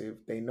aggressive,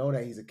 they know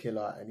that he's a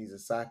killer and he's a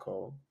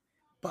psycho,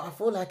 but I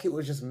feel like it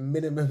was just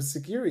minimum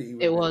security.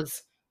 It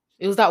was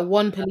that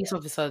one police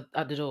officer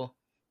at the door.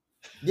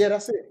 Yeah,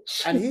 that's it.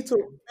 And he took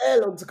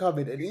very long to come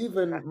in. And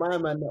even my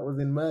man that was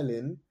in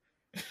Merlin,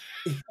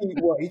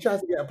 he tried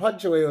to get a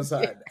punch away or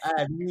something,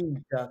 and he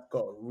just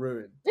got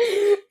ruined.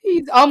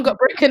 His arm got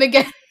broken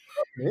again.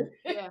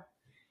 Yeah.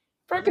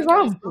 Broke his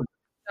arm.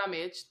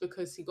 Damaged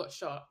because he got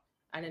shot.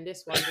 And then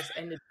this one just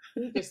ended.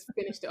 He just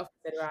finished it off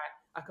and said, right,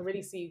 I can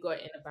really see you got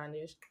it in a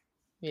bandage.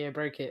 Yeah,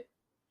 broke it.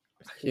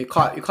 You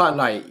can't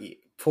like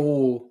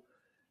Paul,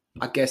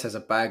 I guess, as a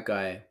bad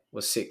guy,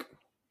 was sick.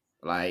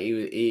 Like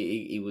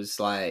he was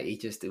like,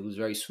 it was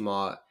very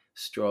smart,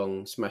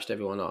 strong, smashed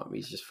everyone up.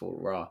 He's just thought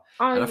raw.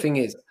 And the thing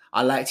is,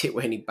 I liked it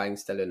when he banged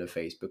Stella in the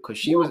face, because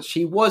she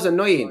was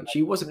annoying.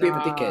 She was a bit of a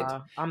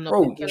dickhead. I'm not.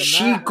 Bro,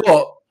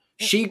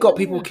 she got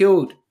people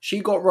killed. She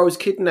got Rose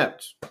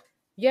kidnapped.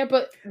 Yeah,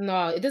 but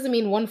no, it doesn't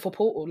mean one for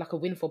Paul, like a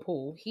win for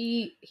Paul.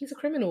 He's a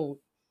criminal.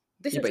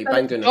 This is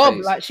banged her in the job.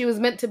 face. Like, she was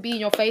meant to be in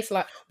your face.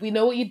 Like, we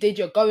know what you did.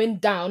 You're going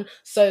down.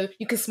 So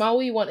you can smile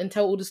all you want and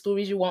tell all the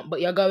stories you want,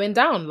 but you're going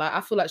down. Like,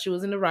 I feel like she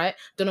was in the right.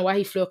 Don't know why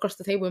he flew across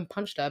the table and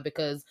punched her,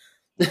 because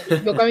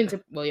you're meant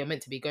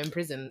to be going to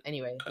prison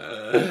anyway.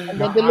 And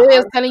then the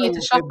lawyer's telling you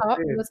to shut up,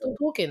 and we're still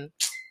talking.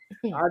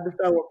 I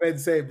understand what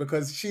Ben's saying,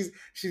 because she's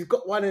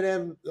got one of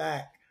them,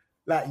 like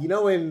you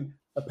know when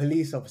a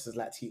police officer's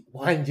like, to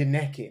wind your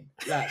neck in,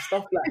 like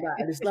stuff like that,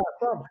 and it's like,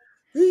 bro,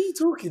 who are you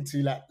talking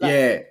to? Like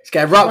yeah, she's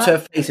gonna rub to her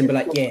face and be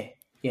like,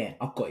 yeah,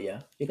 I've got you.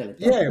 You're gonna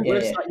die.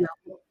 It's like,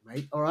 yeah,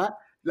 mate, all right.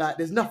 Like,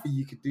 there's nothing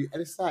you can do,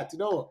 and it's like, do you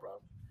know what, bro?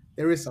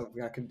 There is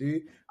something I can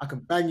do. I can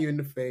bang you in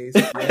the face,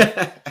 kick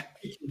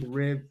you in the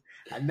ribs,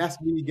 and that's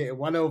me getting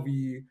one over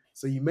you.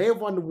 So you may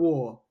have won the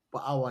war, but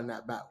I won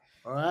that battle.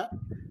 All right.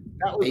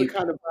 That was the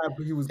kind of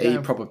vibe he was going. He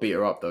probably beat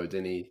her up though,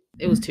 didn't he?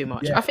 It was too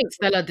much. Yeah. I think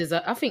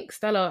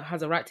Stella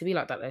has a right to be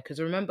like that though,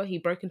 because remember, he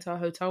broke into her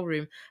hotel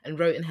room and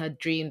wrote in her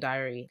dream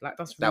diary. Like,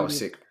 that was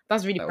sick.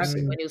 That's really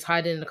practical. When he was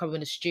hiding in the cupboard when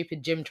the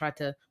stupid Jim tried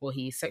to,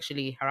 he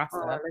sexually harassed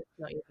her. Let's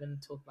not even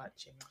talk about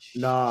Jim.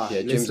 Nah.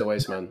 Yeah, Jim's a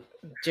waste man.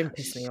 Jim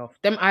pissed me off.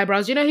 Them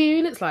eyebrows. You know who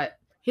he looks like?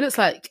 He looks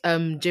like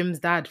Jim's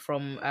dad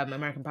from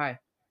American Pie.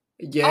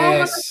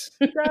 Yes.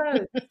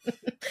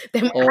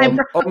 Them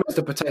eyebrows. Almost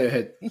a potato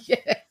head.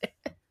 Yeah.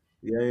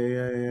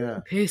 Yeah.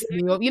 Pissed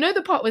me off. You know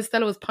the part where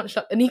Stella was punched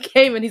up and he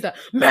came and he's like,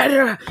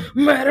 murderer,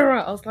 murderer.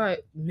 I was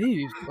like,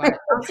 move. Like,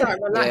 I'm sorry,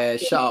 relax. Yeah,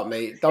 shut up,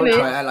 mate. Don't Innit?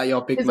 try to act like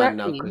you're a big man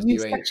now exactly. because You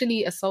you ain't.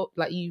 sexually assault,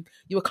 like you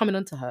were coming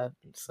onto her.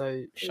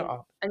 So shut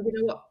up. And you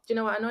know what? Do you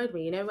know what annoyed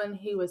me? You know when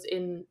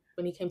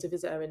he came to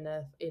visit her in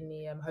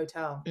the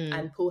hotel,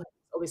 and Paul had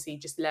obviously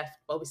just left,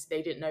 but obviously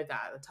they didn't know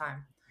that at the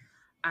time.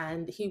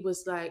 And he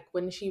was like,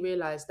 when she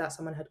realized that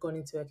someone had gone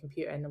into her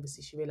computer, and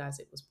obviously she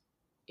realized it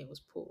was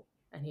Paul,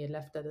 and he had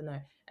left her the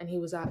note, and he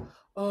was like,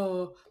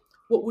 "Oh,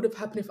 what would have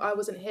happened if I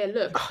wasn't here?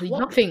 Look,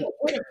 Nothing. What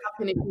would have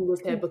happened if he was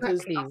here? Because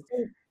Exactly. I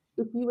think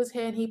if he was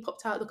here and he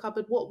popped out the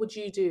cupboard, what would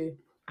you do?"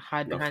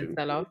 Hide behind Nothing.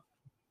 Stella.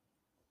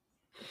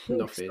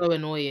 Nothing. So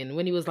annoying.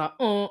 When he was like,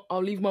 "Oh,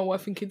 I'll leave my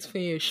wife and kids for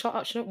you." Shut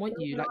up. She don't want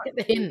you. Like, get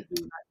the hint.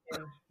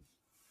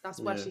 That's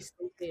why Yeah. she's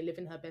still here,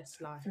 living her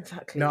best life.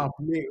 Exactly. No,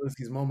 for me, it was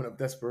his moment of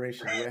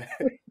desperation where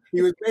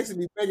he was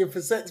basically begging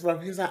for sex, bro.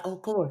 He was like, "Oh,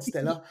 come on,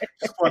 Stella,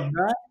 just one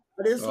night."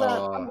 But it's like,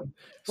 Oh,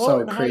 go so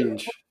and hide it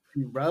cringe.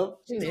 from you, bro.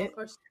 She's Innit? of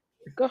course.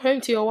 Go home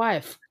to your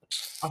wife.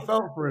 I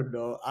felt for him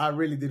though. I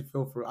really did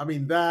feel for him. I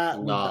mean, that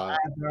with Nah. the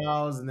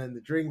eyebrows and then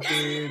the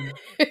drinking,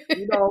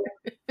 you know,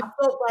 I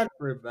felt bad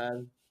for him,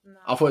 man.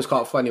 I thought it was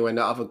quite funny when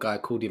that other guy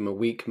called him a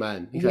weak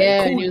man. He's Yeah,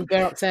 like, and he was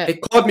very upset. he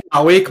called me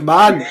a weak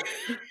man.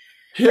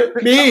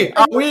 Me,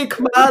 a weak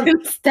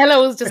man.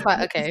 Stella was just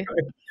like, okay.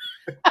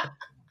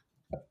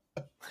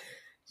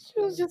 She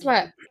was just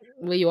like,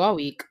 well, you are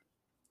weak.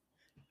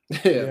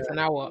 Yeah. So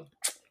now what?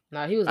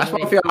 No, he was That's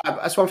one annoying.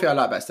 thing I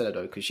like about Stella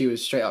though, because she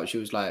was straight up. She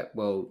was like,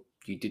 "Well,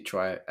 you did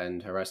try it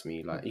and harass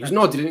me." Like, he was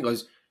no, didn't. He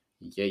goes,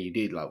 "Yeah, you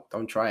did. Like,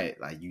 don't try it.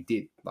 Like, you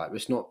did. Like,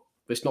 let's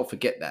not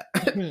forget that."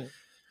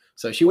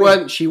 So she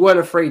weren't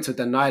afraid to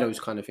deny those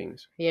kind of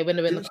things. Yeah, when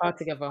they were in the Didn't car she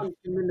together. punch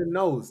him in the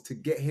nose to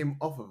get him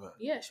off of her.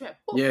 Yeah, she went.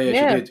 Yeah,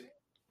 Yeah. she did.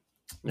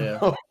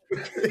 Yeah,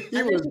 He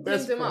And then was she cleaned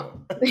desperate. him up.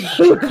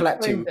 she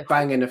clapped him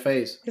bang in the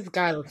face. This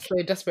guy was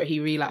so desperate he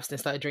relapsed and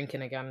started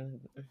drinking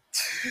again.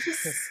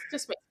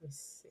 Just makes me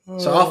sick.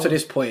 So after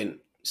this point,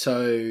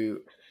 so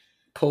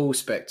Paul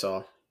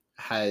Spector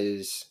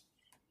has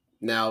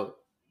now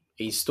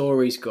his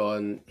story's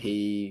gone.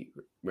 He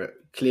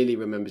clearly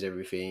remembers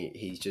everything.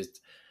 He's just,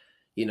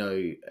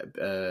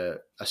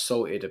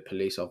 assaulted a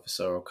police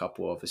officer or a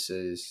couple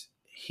officers.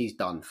 He's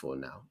done for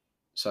now.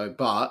 So,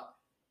 but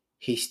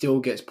he still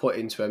gets put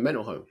into a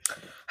mental home.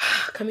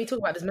 Can we talk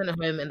about this mental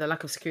home and the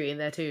lack of security in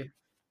there too?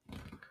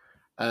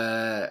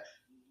 I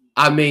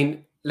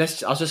mean, I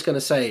was just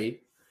gonna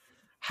say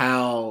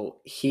how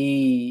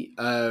he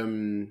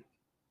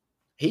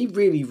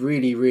really,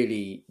 really,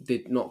 really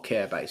did not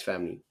care about his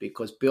family,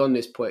 because beyond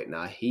this point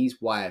now,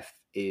 his wife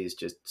is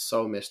just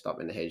so messed up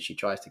in the head. She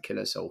tries to kill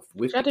herself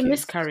with She had the a kids.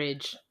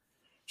 miscarriage.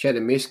 She had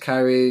a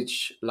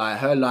miscarriage. Like,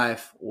 her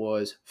life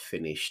was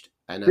finished,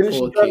 and her Didn't she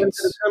poor drive into kids.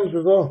 the Thames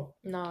as well?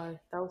 No,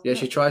 that was Yeah,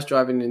 she tries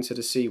driving into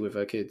the sea with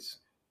her kids.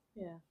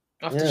 Yeah,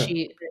 After Yeah.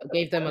 she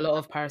gave them a lot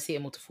of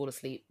paracetamol to fall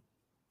asleep.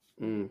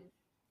 Mm.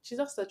 she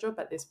lost her job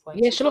at this point.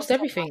 Yeah, she lost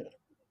everything.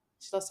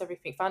 She lost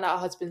everything. Found out her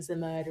husband's the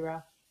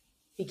murderer.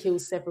 He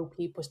kills several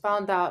people.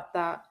 Found out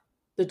that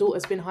the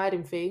daughter's been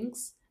hiding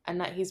things and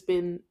that he's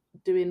been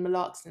doing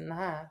malarks in the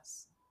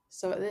house.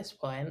 So at this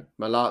point,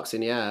 Malarks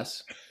in the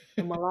ass.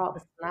 malarks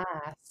in the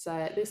house. So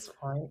at this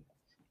point,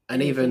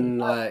 And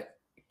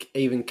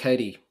even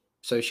Katie,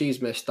 so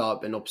she's messed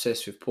up and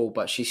obsessed with Paul,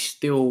 but she's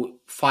still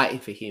fighting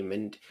for him,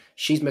 and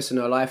she's messing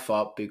her life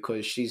up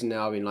because she's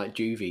now in like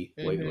juvie,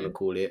 whatever you want to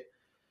call it.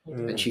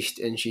 And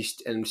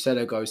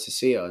Stella goes to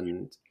see her,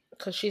 and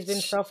Because she's been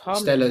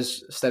self-harming.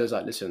 Stella's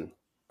like, "Listen,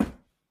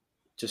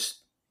 just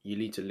you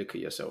need to look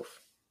at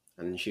yourself."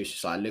 And she was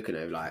just like looking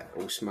at him like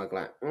all smug,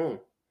 like,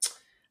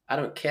 "I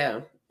don't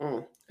care."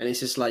 And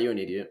it's just like, "You're an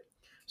idiot."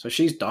 So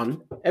she's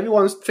done.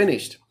 Everyone's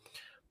finished.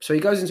 So he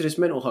goes into this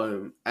mental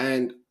home,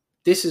 and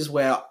this is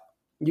where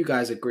you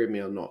guys agree with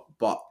me or not,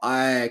 but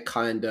I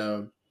kind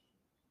of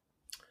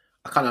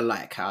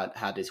like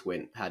how this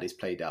went, how this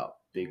played out,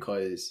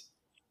 because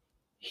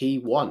he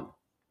won. I'm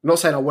not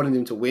saying I wanted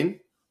him to win,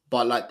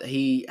 but like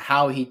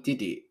how he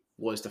did it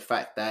was the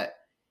fact that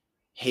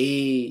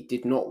he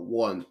did not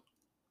want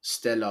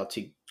Stella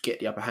to get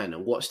the upper hand,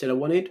 and what Stella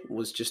wanted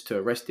was just to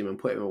arrest him and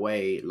put him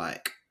away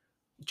like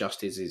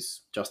justice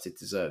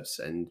deserves,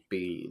 and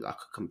be like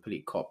a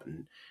complete cop.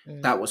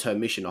 And that was her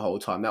mission the whole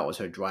time. That was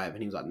her drive.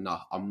 And he was like, "Nah,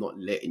 I'm not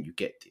letting you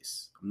get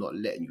this. I'm not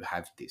letting you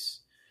have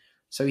this."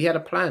 So he had a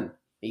plan.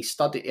 He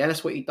studied, and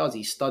that's what he does.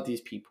 He studies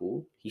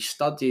people. He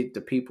studied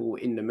the people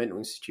in the mental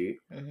institute,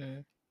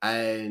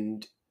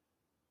 and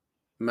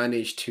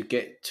managed to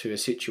get to a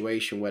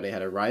situation where they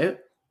had a riot.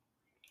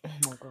 Oh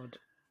my God.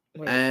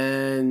 Wait.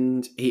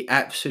 And he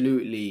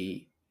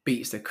absolutely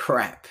beats the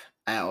crap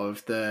out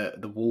of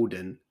the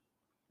warden.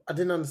 I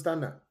didn't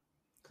understand that.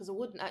 because the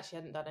warden actually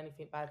hadn't done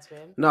anything bad to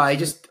him. No, he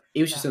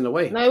was just in the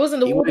way. No, it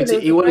wasn't the He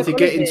warden. wanted to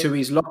get into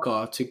his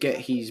locker to get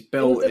his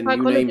belt and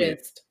you name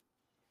it.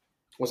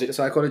 Was it the It was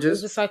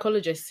psychologist? the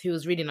psychologist who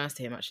was really nice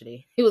to him,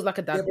 actually. He was like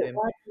a dad Yeah, to but him.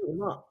 why beat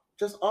him up?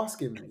 Just ask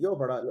him, yo,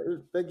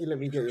 brother, beg you, let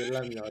me get your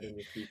lanyard and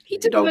your He key.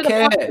 just don't wanted a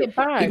care. plastic He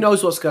bag.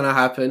 knows what's gonna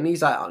happen.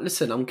 He's like,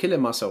 listen, I'm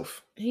killing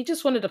myself. He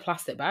just wanted a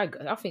plastic bag.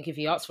 I think if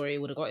he asked for it, he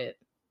would have got it.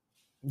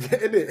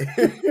 Get it?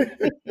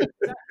 You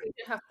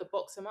didn't have to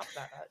box him up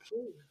like that.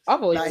 Jeez. I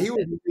thought Like, he he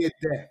was was near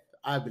death,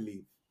 I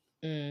believe.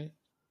 Mm,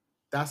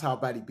 That's how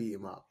bad he beat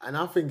him up. And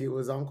I think it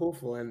was uncalled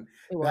for. And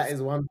it was. that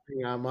is one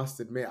thing I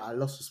must admit. I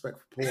lost respect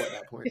for Paul at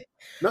that point.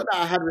 Not that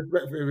I had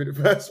respect for him in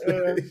the first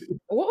place.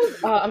 What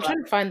was? I'm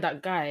trying to find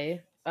that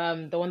guy.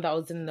 The one that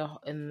was in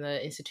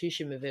the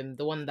institution with him.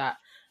 The one that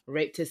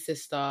raped his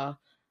sister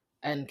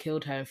and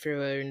killed her and threw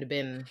her in the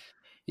bin.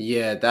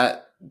 Yeah,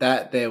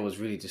 that there was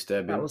really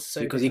disturbing. That was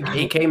so because disturbing.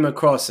 he came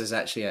across as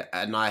actually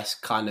a nice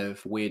kind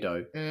of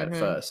weirdo at Mhm.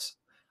 first,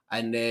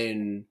 and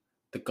then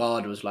the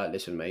guard was like,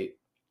 "Listen, mate,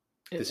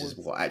 this is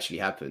what actually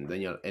happened."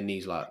 And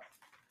he's like,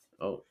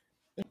 "Oh,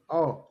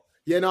 Oh,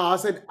 yeah, no, I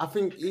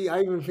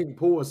even think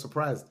Paul was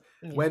surprised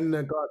when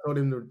the guy told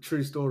him the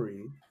true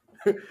story.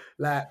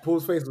 Like,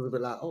 Paul's face was a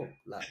bit like, oh,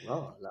 like,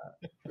 wow,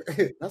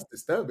 like, that's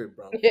disturbing,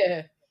 bro.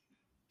 Yeah.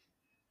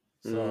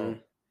 So,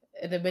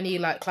 And then when he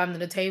like climbed on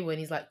the table and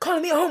he's like,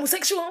 calling me a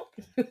homosexual.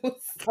 I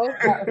was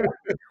like,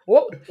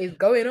 what is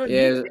going on?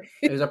 yeah,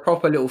 it was a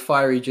proper little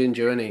fiery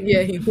ginger, wasn't he?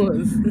 Yeah, he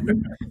was.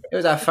 It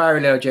was a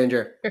fiery little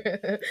ginger.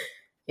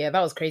 Yeah,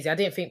 that was crazy. I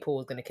didn't think Paul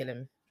was gonna kill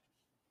him.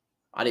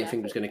 I didn't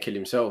think he was going to kill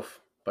himself,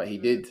 but he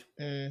did.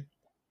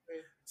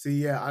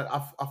 see, yeah,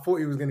 I thought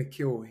he was going to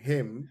kill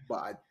him, but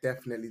I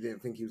definitely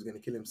didn't think he was going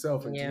to kill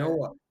himself. And you know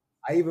what?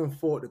 I even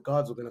thought the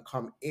guards were going to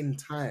come in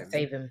time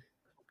Save him.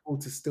 for Paul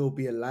to still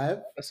be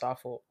alive. That's what I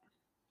thought.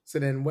 So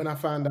then when I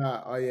found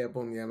out, oh yeah,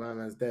 boom, yeah, my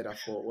man's dead, I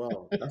thought,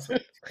 well, that's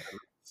like,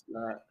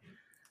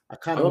 I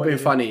kind I'm of not being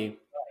funny.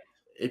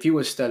 If you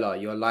were Stella,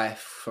 your life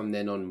from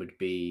then on would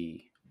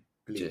be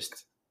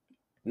just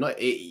not.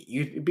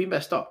 You'd be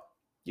messed up.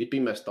 You'd be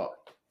messed up.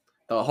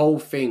 The whole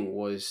thing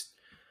was,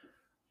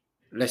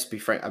 let's be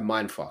frank, a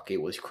mindfuck.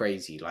 It was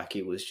crazy. Like,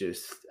 it was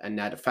just, and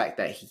now the fact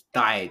that he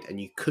died and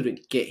you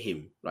couldn't get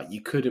him, like you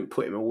couldn't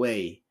put him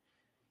away,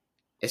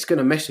 it's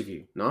gonna mess with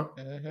you, no?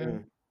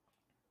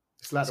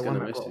 It's like It's the one gonna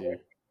that mess got with you.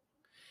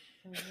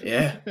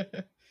 Yeah.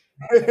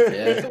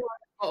 Yeah.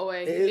 Got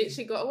away. He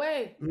literally got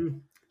away.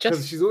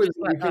 Because she's always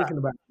like that. thinking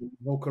about her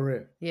whole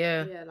career.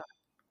 Yeah. Yeah,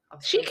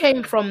 like, She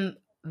came from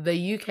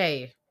the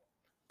UK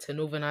to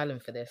Northern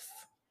Ireland for this.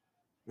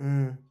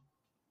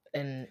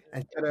 And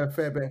she had a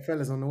fair bit of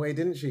fellas on the way,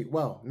 didn't she?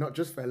 Well, not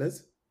just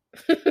fellas.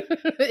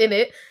 in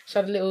it, she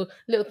had a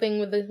little thing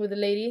with the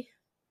lady.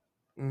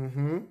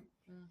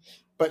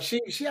 But she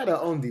had her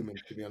own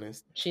demons, to be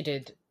honest. She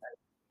did.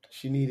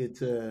 She needed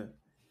to,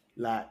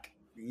 like,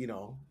 you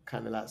know,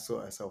 kind of like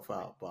sort herself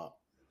out. But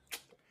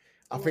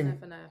I think,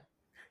 never know.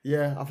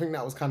 yeah, I think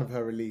that was kind of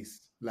her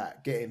release.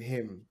 Like, getting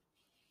him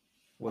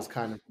was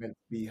kind of meant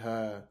to be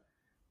her,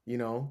 you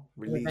know,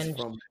 release Revenge.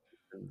 from.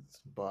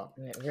 But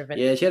Revenge.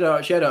 Yeah, she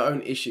had her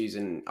own issues,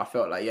 and I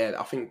felt like,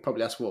 I think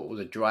probably that's what was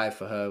a drive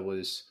for her,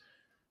 was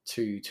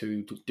to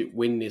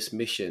win this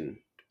mission,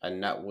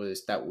 and that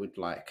would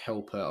like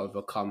help her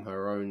overcome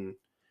her own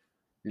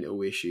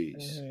little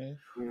issues.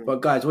 But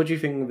guys, what do you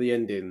think of the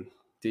ending?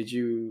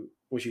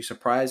 Was you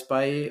surprised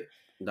by it?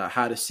 Like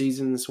how the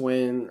seasons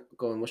went?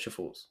 Go on, what's your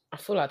thoughts? I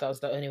feel like that was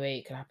the only way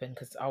it could happen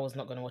because I was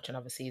not going to watch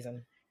another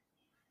season.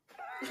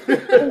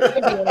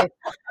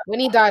 When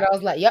he died, I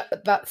was like,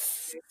 "Yep,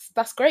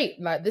 that's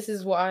great. Like, this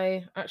is what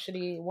I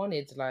actually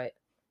wanted." Like,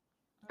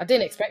 I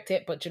didn't expect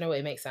it, but you know what?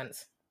 It makes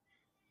sense.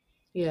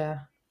 Yeah,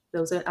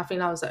 I think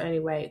that was the only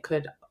way it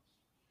could.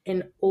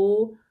 In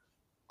all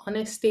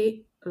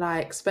honesty,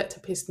 like, Spectre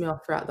pissed me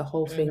off throughout the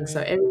whole thing.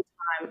 So every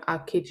time, I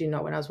kid you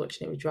not, when I was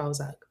watching it with Drew, I was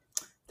like,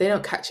 they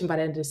don't catch him by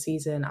the end of the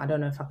season. I don't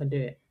know if I can do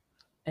it.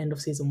 End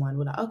of season 1,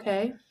 we're like,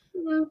 okay,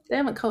 they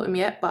haven't caught him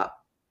yet, but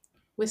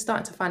we're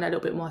starting to find out a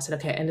little bit more. I said,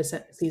 okay, end of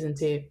season 2,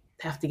 they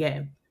have to get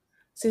him.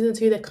 Season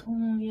 2,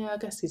 I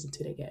guess season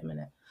 2 they get him in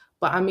it.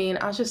 But I mean,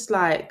 I was just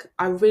like,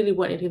 I really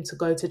wanted him to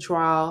go to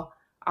trial.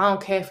 I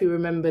don't care if he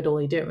remembered or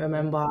he didn't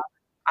remember.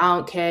 I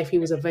don't care if he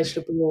was a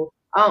vegetable.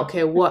 I don't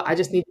care what. I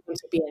just needed him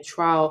to be in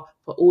trial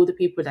for all the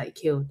people that he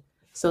killed.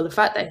 So the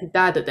fact that he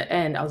died at the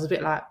end, I was a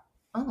bit like,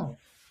 oh,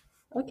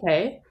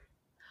 okay.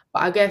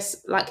 But I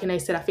guess, like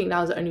Kene said, I think that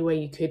was the only way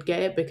you could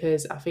get it,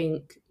 because I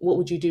think, what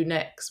would you do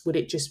next? Would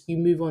it just, you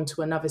move on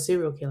to another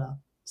serial killer?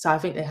 So I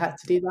think they had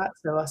to do that.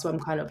 So that's why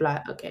I'm kind of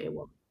like, okay,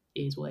 well,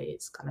 it is what it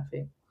is, kind of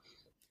thing.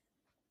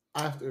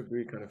 I have to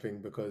agree, kind of thing,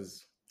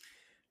 because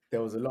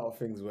there was a lot of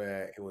things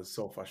where it was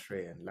so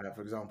frustrating. Like,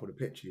 for example, the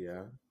picture,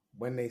 yeah,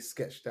 when they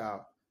sketched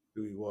out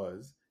who he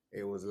was,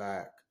 it was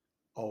like,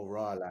 oh,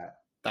 rah, like,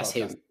 That's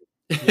him.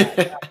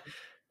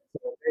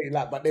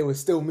 But they were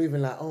still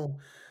moving like, oh,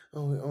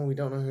 we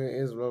don't know who it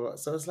is, blah, blah.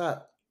 So it's like,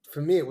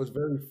 for me, it was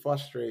very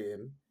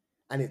frustrating,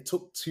 and it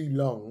took too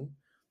long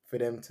for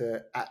them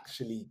to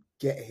actually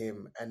get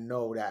him and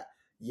know that,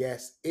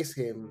 yes, it's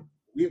him.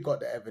 We've got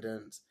the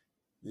evidence.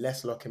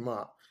 Let's lock him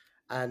up.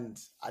 And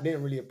I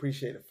didn't really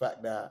appreciate the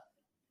fact that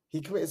he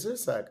committed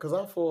suicide, because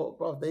I thought,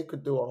 bro, they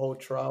could do a whole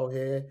trial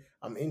here.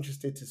 I'm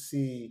interested to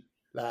see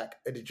Like,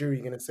 are the jury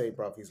going to say,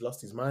 bruv, he's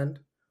lost his mind?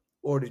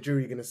 Or the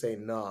jury going to say,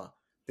 nah,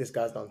 this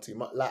guy's done too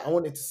much? Like, I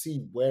wanted to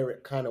see where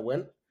it kind of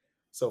went.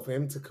 So for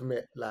him to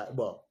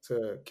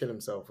to kill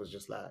himself was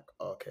just like,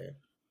 okay,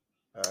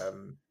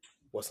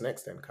 what's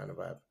next then kind of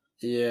vibe.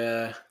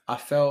 Yeah, I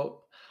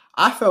felt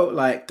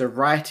like the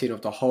writing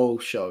of the whole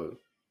show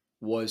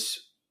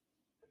was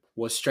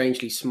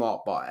strangely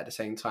smart, but at the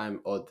same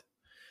time odd.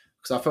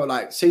 Because I felt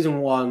like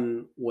season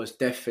 1 was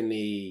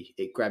definitely,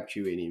 it grabbed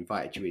you and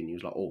invited you in. You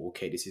was like, oh,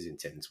 okay, this is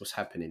intense. What's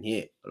happening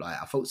here? Like,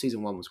 I thought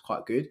season 1 was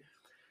quite good.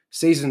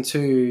 Season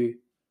 2,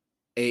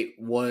 it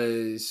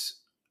was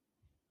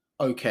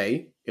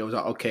okay. It was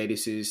like, okay,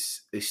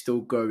 it's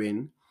still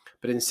going.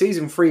 But then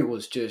season 3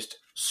 was just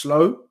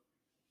slow,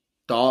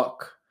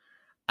 dark,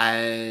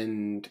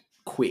 and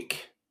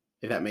quick,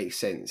 if that makes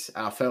sense.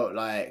 And I felt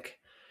like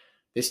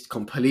this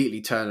completely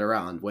turned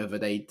around, whether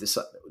they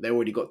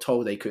already got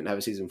told they couldn't have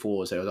a season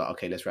 4, so they was like,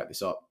 okay, let's wrap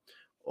this up.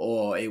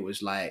 Or it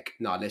was like,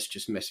 no, let's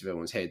just mess with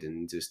everyone's head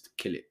and just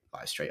kill it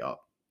like straight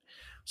up.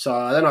 So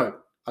I don't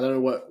know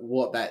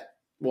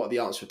what the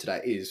answer to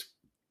that is.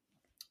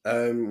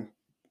 Do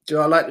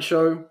I like the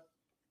show?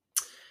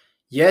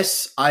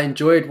 Yes, I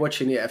enjoyed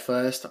watching it at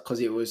first because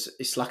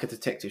it's like a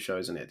detective show,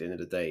 isn't it, at the end of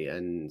the day?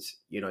 And,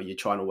 you know, you're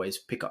trying to always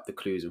pick up the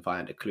clues and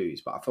find the clues.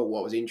 But I thought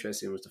what was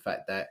interesting was the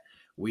fact that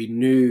we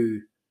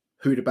knew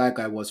who the bad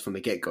guy was from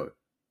the get-go.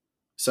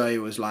 So it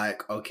was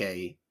like,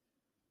 okay,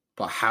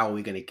 but how are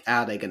they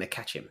going to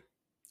catch him?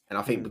 And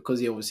I think because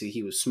he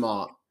was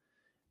smart,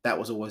 that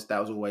was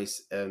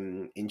always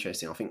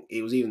interesting. I think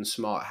it was even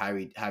smart how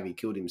he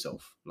killed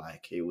himself.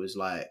 Like, it was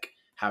like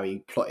how he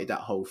plotted that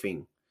whole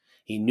thing.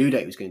 He knew that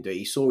he was going to do it.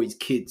 He saw his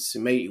kids.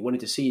 He wanted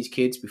to see his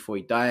kids before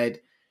he died.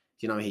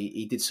 You know,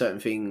 he did certain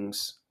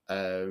things.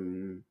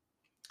 And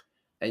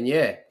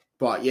yeah,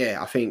 but yeah,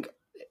 I think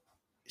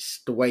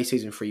the way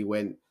season 3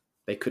 went,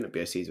 they couldn't be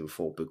a season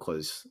 4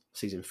 because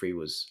season 3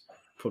 was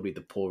probably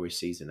the poorest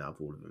season out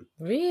of all of them.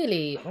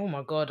 Really? Oh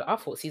my God. I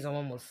thought season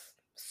 1 was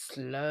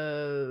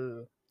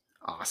slow.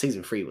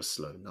 Season 3 was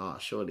slow. Nah,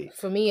 surely.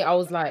 For me, I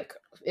was like,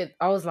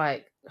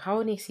 how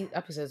many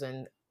episodes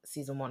in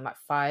season 1? Like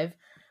 5.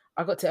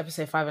 I got to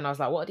episode 5 and I was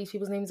like, what are these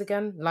people's names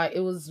again? Like, it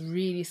was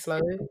really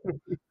slow.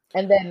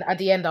 And then at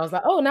the end, I was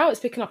like, oh, now it's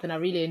picking up, and I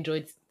really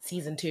enjoyed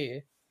season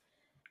 2.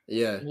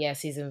 Yeah,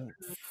 season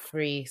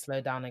 3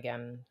 slowed down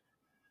again.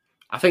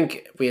 I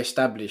think we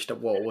established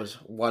that what was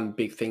one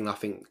big thing I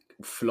think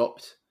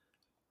flopped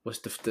was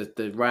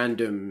the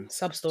random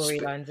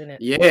sub-storylines, innit?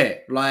 Yeah,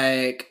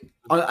 like,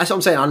 that's what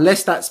I'm saying.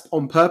 Unless that's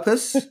on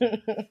purpose,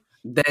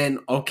 then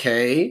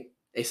okay,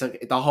 it's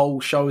like the whole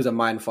show is a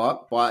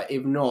mindfuck. But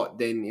if not,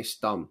 then it's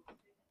dumb.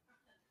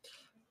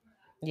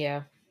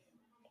 Yeah,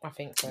 I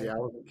think so. Yeah, I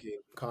wasn't keen.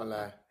 Can't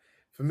lie.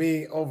 For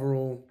me,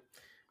 overall,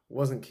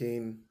 wasn't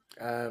keen.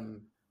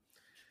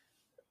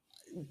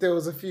 There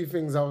was a few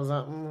things I was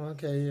like,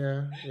 okay,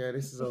 yeah,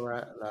 this is all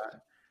right. Like,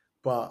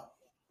 but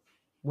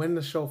when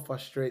the show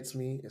frustrates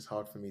me, it's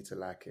hard for me to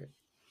like it.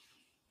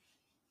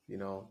 You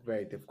know,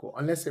 very difficult.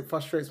 Unless it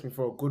frustrates me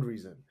for a good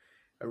reason.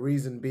 A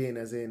reason being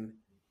as in,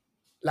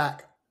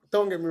 like,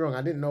 don't get me wrong,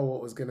 I didn't know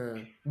what was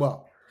gonna...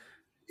 Well,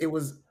 it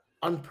was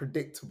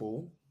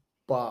unpredictable,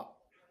 but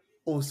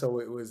also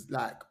it was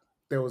like,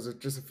 there was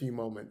just a few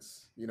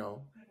moments, you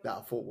know, that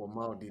I thought were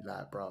mildly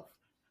like, bruv,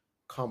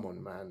 come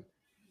on, man.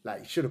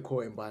 Like, you should have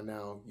caught him by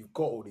now. You've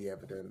got all the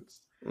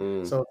evidence.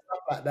 So stuff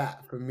like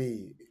that, for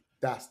me,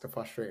 that's the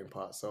frustrating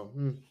part. So,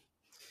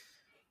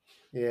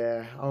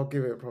 yeah, I'll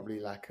give it probably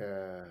like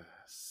a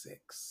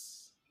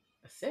 6.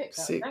 A 6?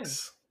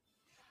 6.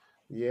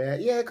 Yeah,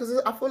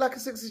 because I feel like a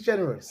 6 is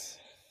generous.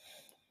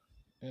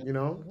 You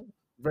know?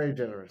 Very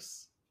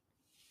generous.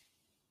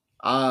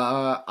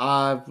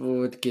 I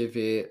would give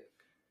it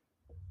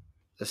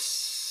I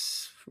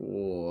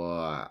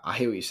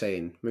hear what you're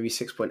saying. Maybe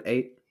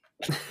 6.8.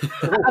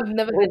 I've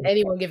never had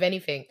anyone give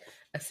anything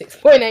a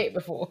 6.8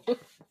 before.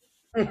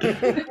 I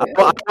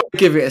would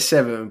give it a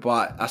 7,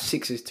 but a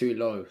 6 is too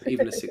low.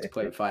 Even a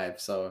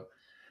 6.5, so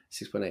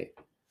 6.8.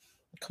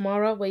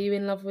 Kamara, were you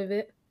in love with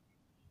it?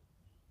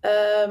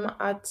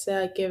 I'd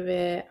say I give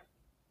it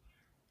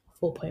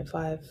 4.5.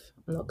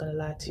 I'm not gonna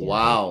lie to you.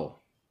 Wow.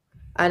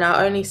 And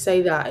I only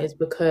say that is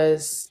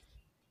because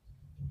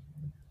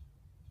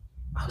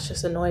I was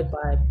just annoyed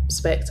by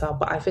Spectre,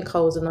 but I think I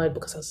was annoyed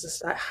because I was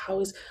just like,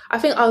 I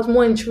think I was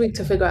more intrigued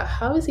to figure out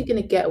how is he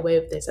going to get away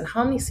with this, and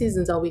how many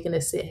seasons are we going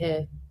to sit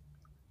here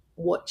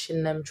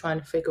watching them trying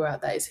to figure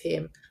out that it's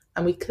him,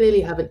 and we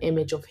clearly have an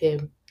image of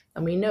him,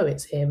 and we know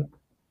it's him.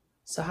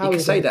 So how you can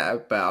say that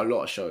about a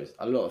lot of shows.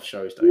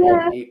 Though.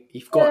 Yeah.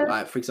 You've got,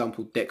 like, for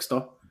example,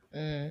 Dexter. Do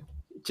you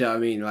know what I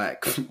mean?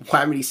 Like,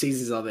 how many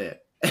seasons are there?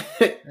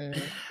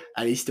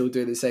 And he's still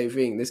doing the same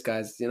thing. This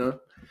guy's, you know.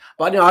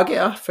 But no, I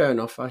get fair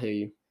enough. I hear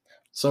you.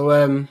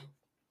 So,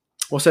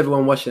 what's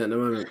everyone watching at the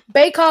moment?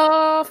 Bake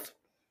Off.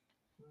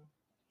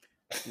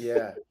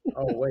 Yeah.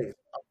 Oh wait,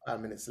 5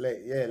 minutes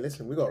late. Yeah.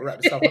 Listen, we got to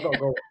wrap this up. I got to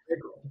go.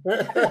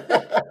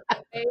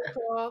 Bake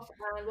Off,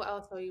 and what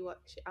else are you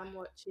watching? I'm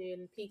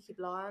watching Peaky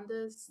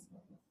Blinders.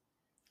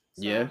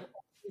 So Yeah.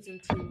 season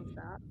 2 of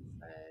that.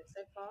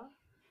 So far,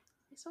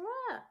 it's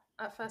alright.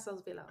 At first, I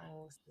was a bit like,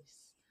 oh, what's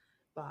this?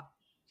 But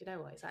you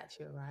know what? It's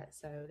actually alright.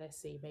 So let's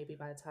see. Maybe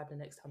by the time the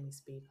next time we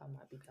speak, I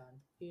might be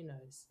done. Who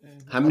knows?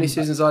 How many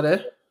seasons are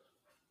there?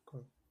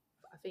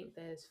 I think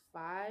there's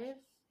 5.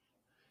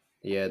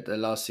 Yeah, the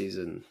last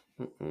season.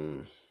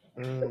 I'm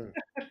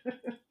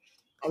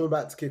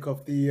about to kick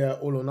off the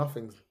All or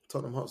Nothing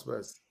Tottenham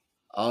Hotspurs.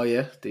 Oh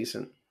yeah,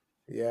 decent.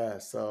 Yeah,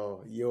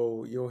 so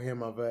you'll hear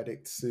my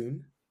verdict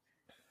soon.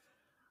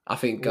 I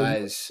think,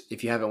 guys,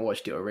 if you haven't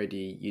watched it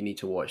already, you need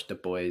to watch The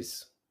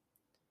Boys.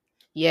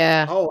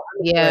 Yeah. Oh,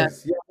 Yeah.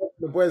 Boys. Yeah,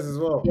 the Boys as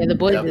well. Yeah, The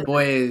Boys. The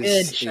Boys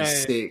good show.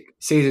 is sick.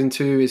 Season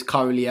 2 is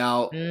currently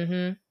out.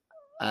 Mm-hmm.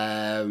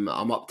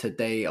 I'm up to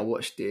date. I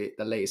watched the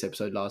latest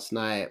episode last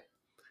night.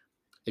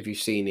 If you've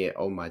seen it,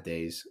 oh my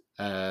days.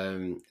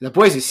 The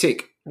Boys is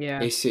sick.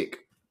 Yeah. It's sick.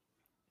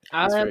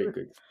 It's very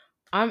good.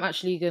 I'm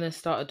actually going to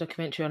start a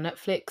documentary on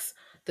Netflix,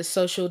 The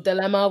Social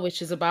Dilemma,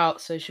 which is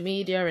about social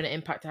media and the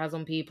impact it has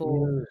on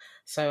people.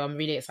 So I'm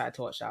really excited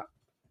to watch that.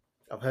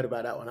 I've heard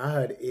about that one. I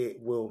heard it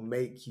will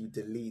make you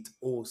delete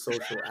all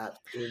social apps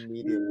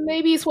immediately.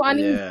 Maybe it's what I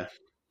need. Yeah.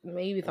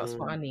 Maybe that's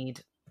what I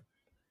need.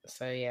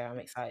 So yeah, I'm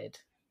excited.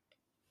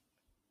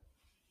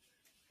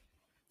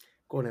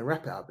 Go on and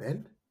wrap it up,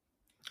 Ben.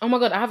 Oh my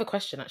God, I have a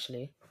question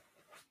actually.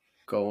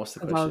 Go on, what's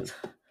the question?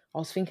 I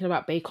was thinking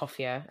about Bake Off,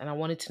 yeah, and I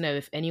wanted to know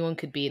if anyone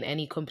could be in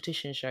any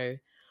competition show,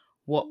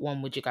 what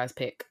one would you guys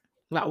pick?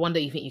 Like one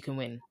that you think you can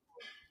win.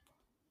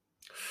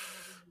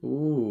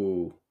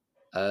 Ooh.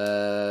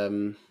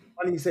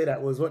 Funny you say that.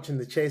 I was watching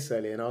The Chase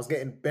earlier and I was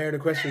getting bare the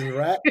questions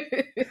right.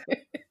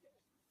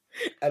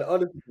 And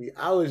honestly,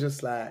 I was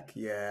just like,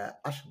 yeah,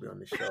 I should be on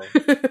this show.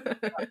 For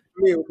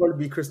me, it would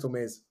probably be Crystal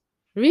Maze.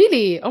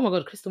 Really? Oh my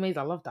God, Crystal Maze,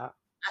 I love that.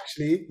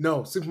 Actually,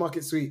 no,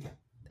 Supermarket Sweep.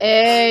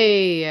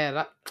 Hey,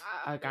 yeah,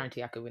 I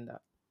guarantee I could win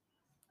that.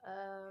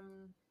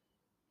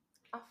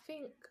 I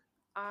think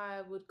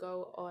I would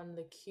go on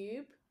The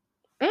Cube.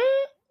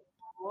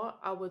 Or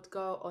I would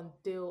go on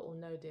Deal or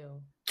No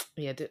Deal.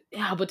 Yeah,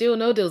 but Deal or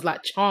No Deal's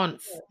like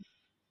chance.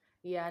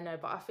 Yeah, I know,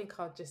 but I think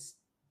I'll just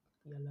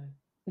YOLO.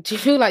 Do you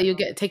feel like you'll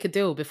take a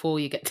deal before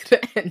you get to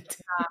the end?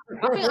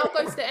 I think I'll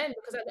go to the end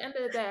because at the end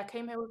of the day, I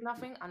came here with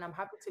nothing and I'm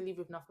happy to leave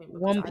with nothing.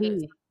 Because I know it's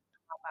 1p.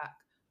 not back.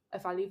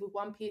 If I leave with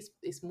 1p,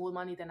 it's more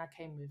money than I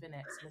came with,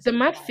 innit? The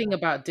mad thing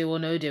about Deal or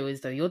No Deal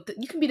is though, you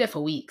can be there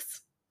for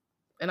weeks.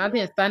 And I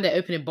didn't stand there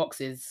opening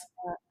boxes.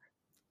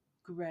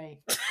 Great.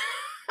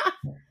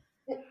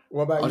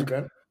 What about you,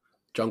 Ben?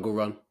 Jungle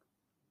Run.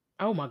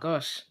 Oh my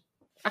gosh.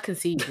 I can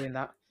see you doing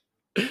that.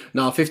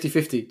 No,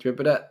 50-50. Do you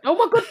remember that? Oh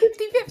my God,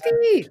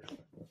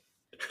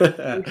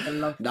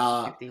 50-50.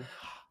 Nah, 50.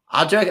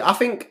 I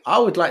think I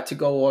would like to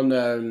go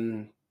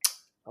on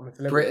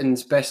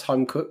Britain's Best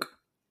Home Cook.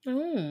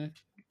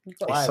 It's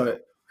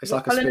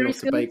like a spin-off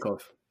to Bake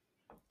Off.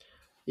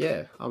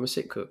 Yeah, I'm a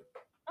sick cook.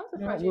 I'm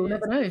surprised We'll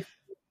never know.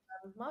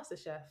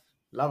 MasterChef.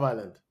 Love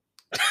Island.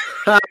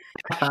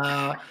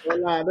 I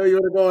know you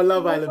want to go on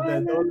Love Island,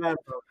 Ben. Don't lie,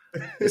 bro.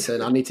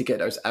 Listen, I need to get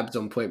those abs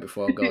on point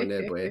before I go in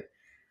there, boy.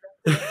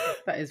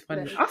 That is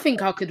funny. I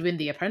think I could win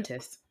The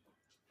Apprentice.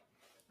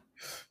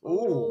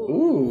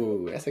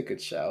 Ooh, that's a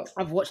good shout.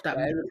 I've watched that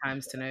many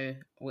times to know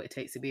what it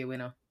takes to be a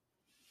winner.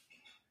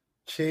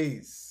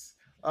 Jeez.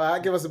 All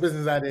right, give us a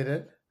business idea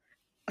then.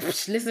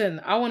 Listen,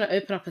 I want to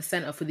open up a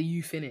centre for the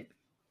youth in it.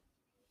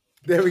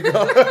 There we go.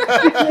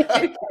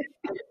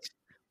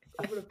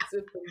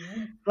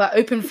 Like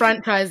open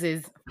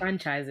franchises.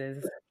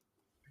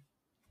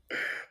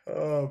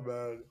 Oh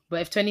man.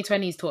 But if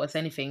 2020's taught us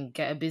anything,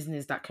 get a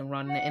business that can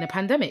run in a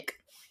pandemic.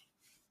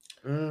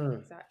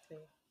 Exactly.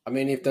 I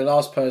mean, if the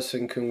last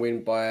person can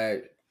win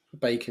by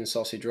baking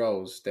sausage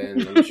rolls,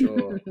 then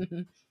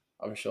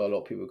I'm sure a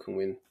lot of people can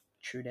win.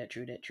 True that.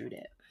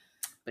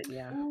 But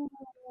yeah.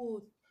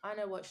 Ooh, I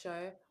know what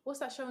show. What's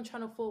that show on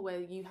Channel 4 where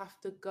you have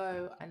to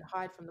go and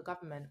hide from the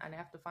government and they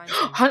have to find you?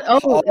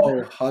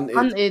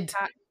 Hunted.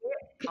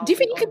 Do you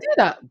think you could do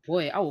that?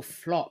 Boy, I will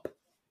flop.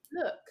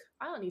 Look,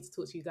 I don't need to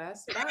talk to you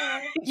guys.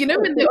 Bye. You know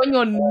when they're on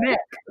your neck.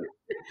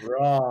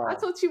 Right. I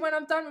talk to you when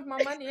I'm done with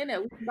my money,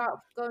 innit? We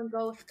can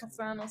go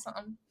Hassan or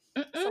something.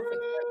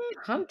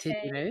 Hunted,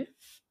 you know.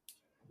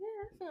 Yeah,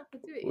 I think I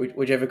could do it.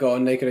 Would you ever go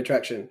on Naked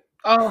Attraction?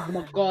 Oh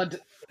my God.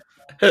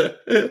 I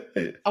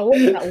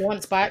watched that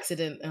once by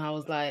accident and I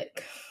was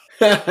like...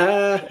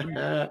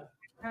 That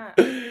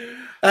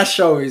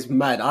show is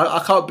mad.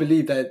 I can't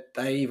believe that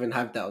they even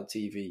have that on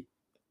TV.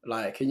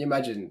 Like, can you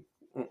imagine?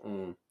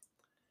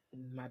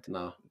 Mad.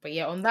 No. But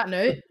yeah, on that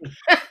note...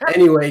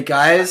 Anyway,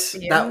 guys,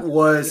 that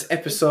was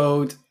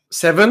episode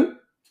 7.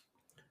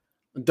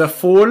 The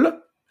Fall.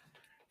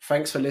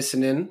 Thanks for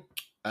listening.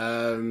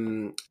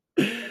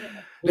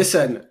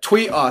 Listen,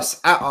 tweet us,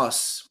 at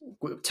us.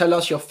 Tell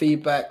us your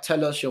feedback.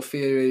 Tell us your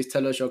theories.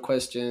 Tell us your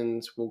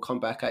questions. We'll come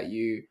back at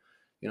you.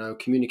 You know,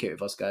 communicate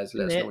with us, guys.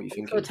 Let us know what you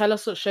think. So tell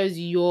us what shows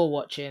you're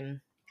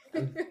watching.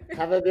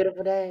 Have a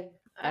beautiful day.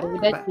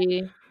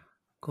 Arrivederci.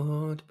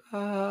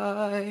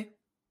 Goodbye.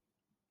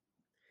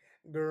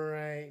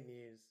 Great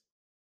news.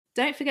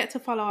 Don't forget to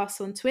follow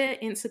us on Twitter,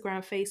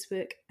 Instagram,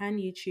 Facebook, and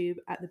YouTube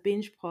at the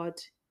Binge Pod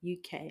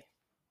UK.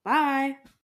 Bye.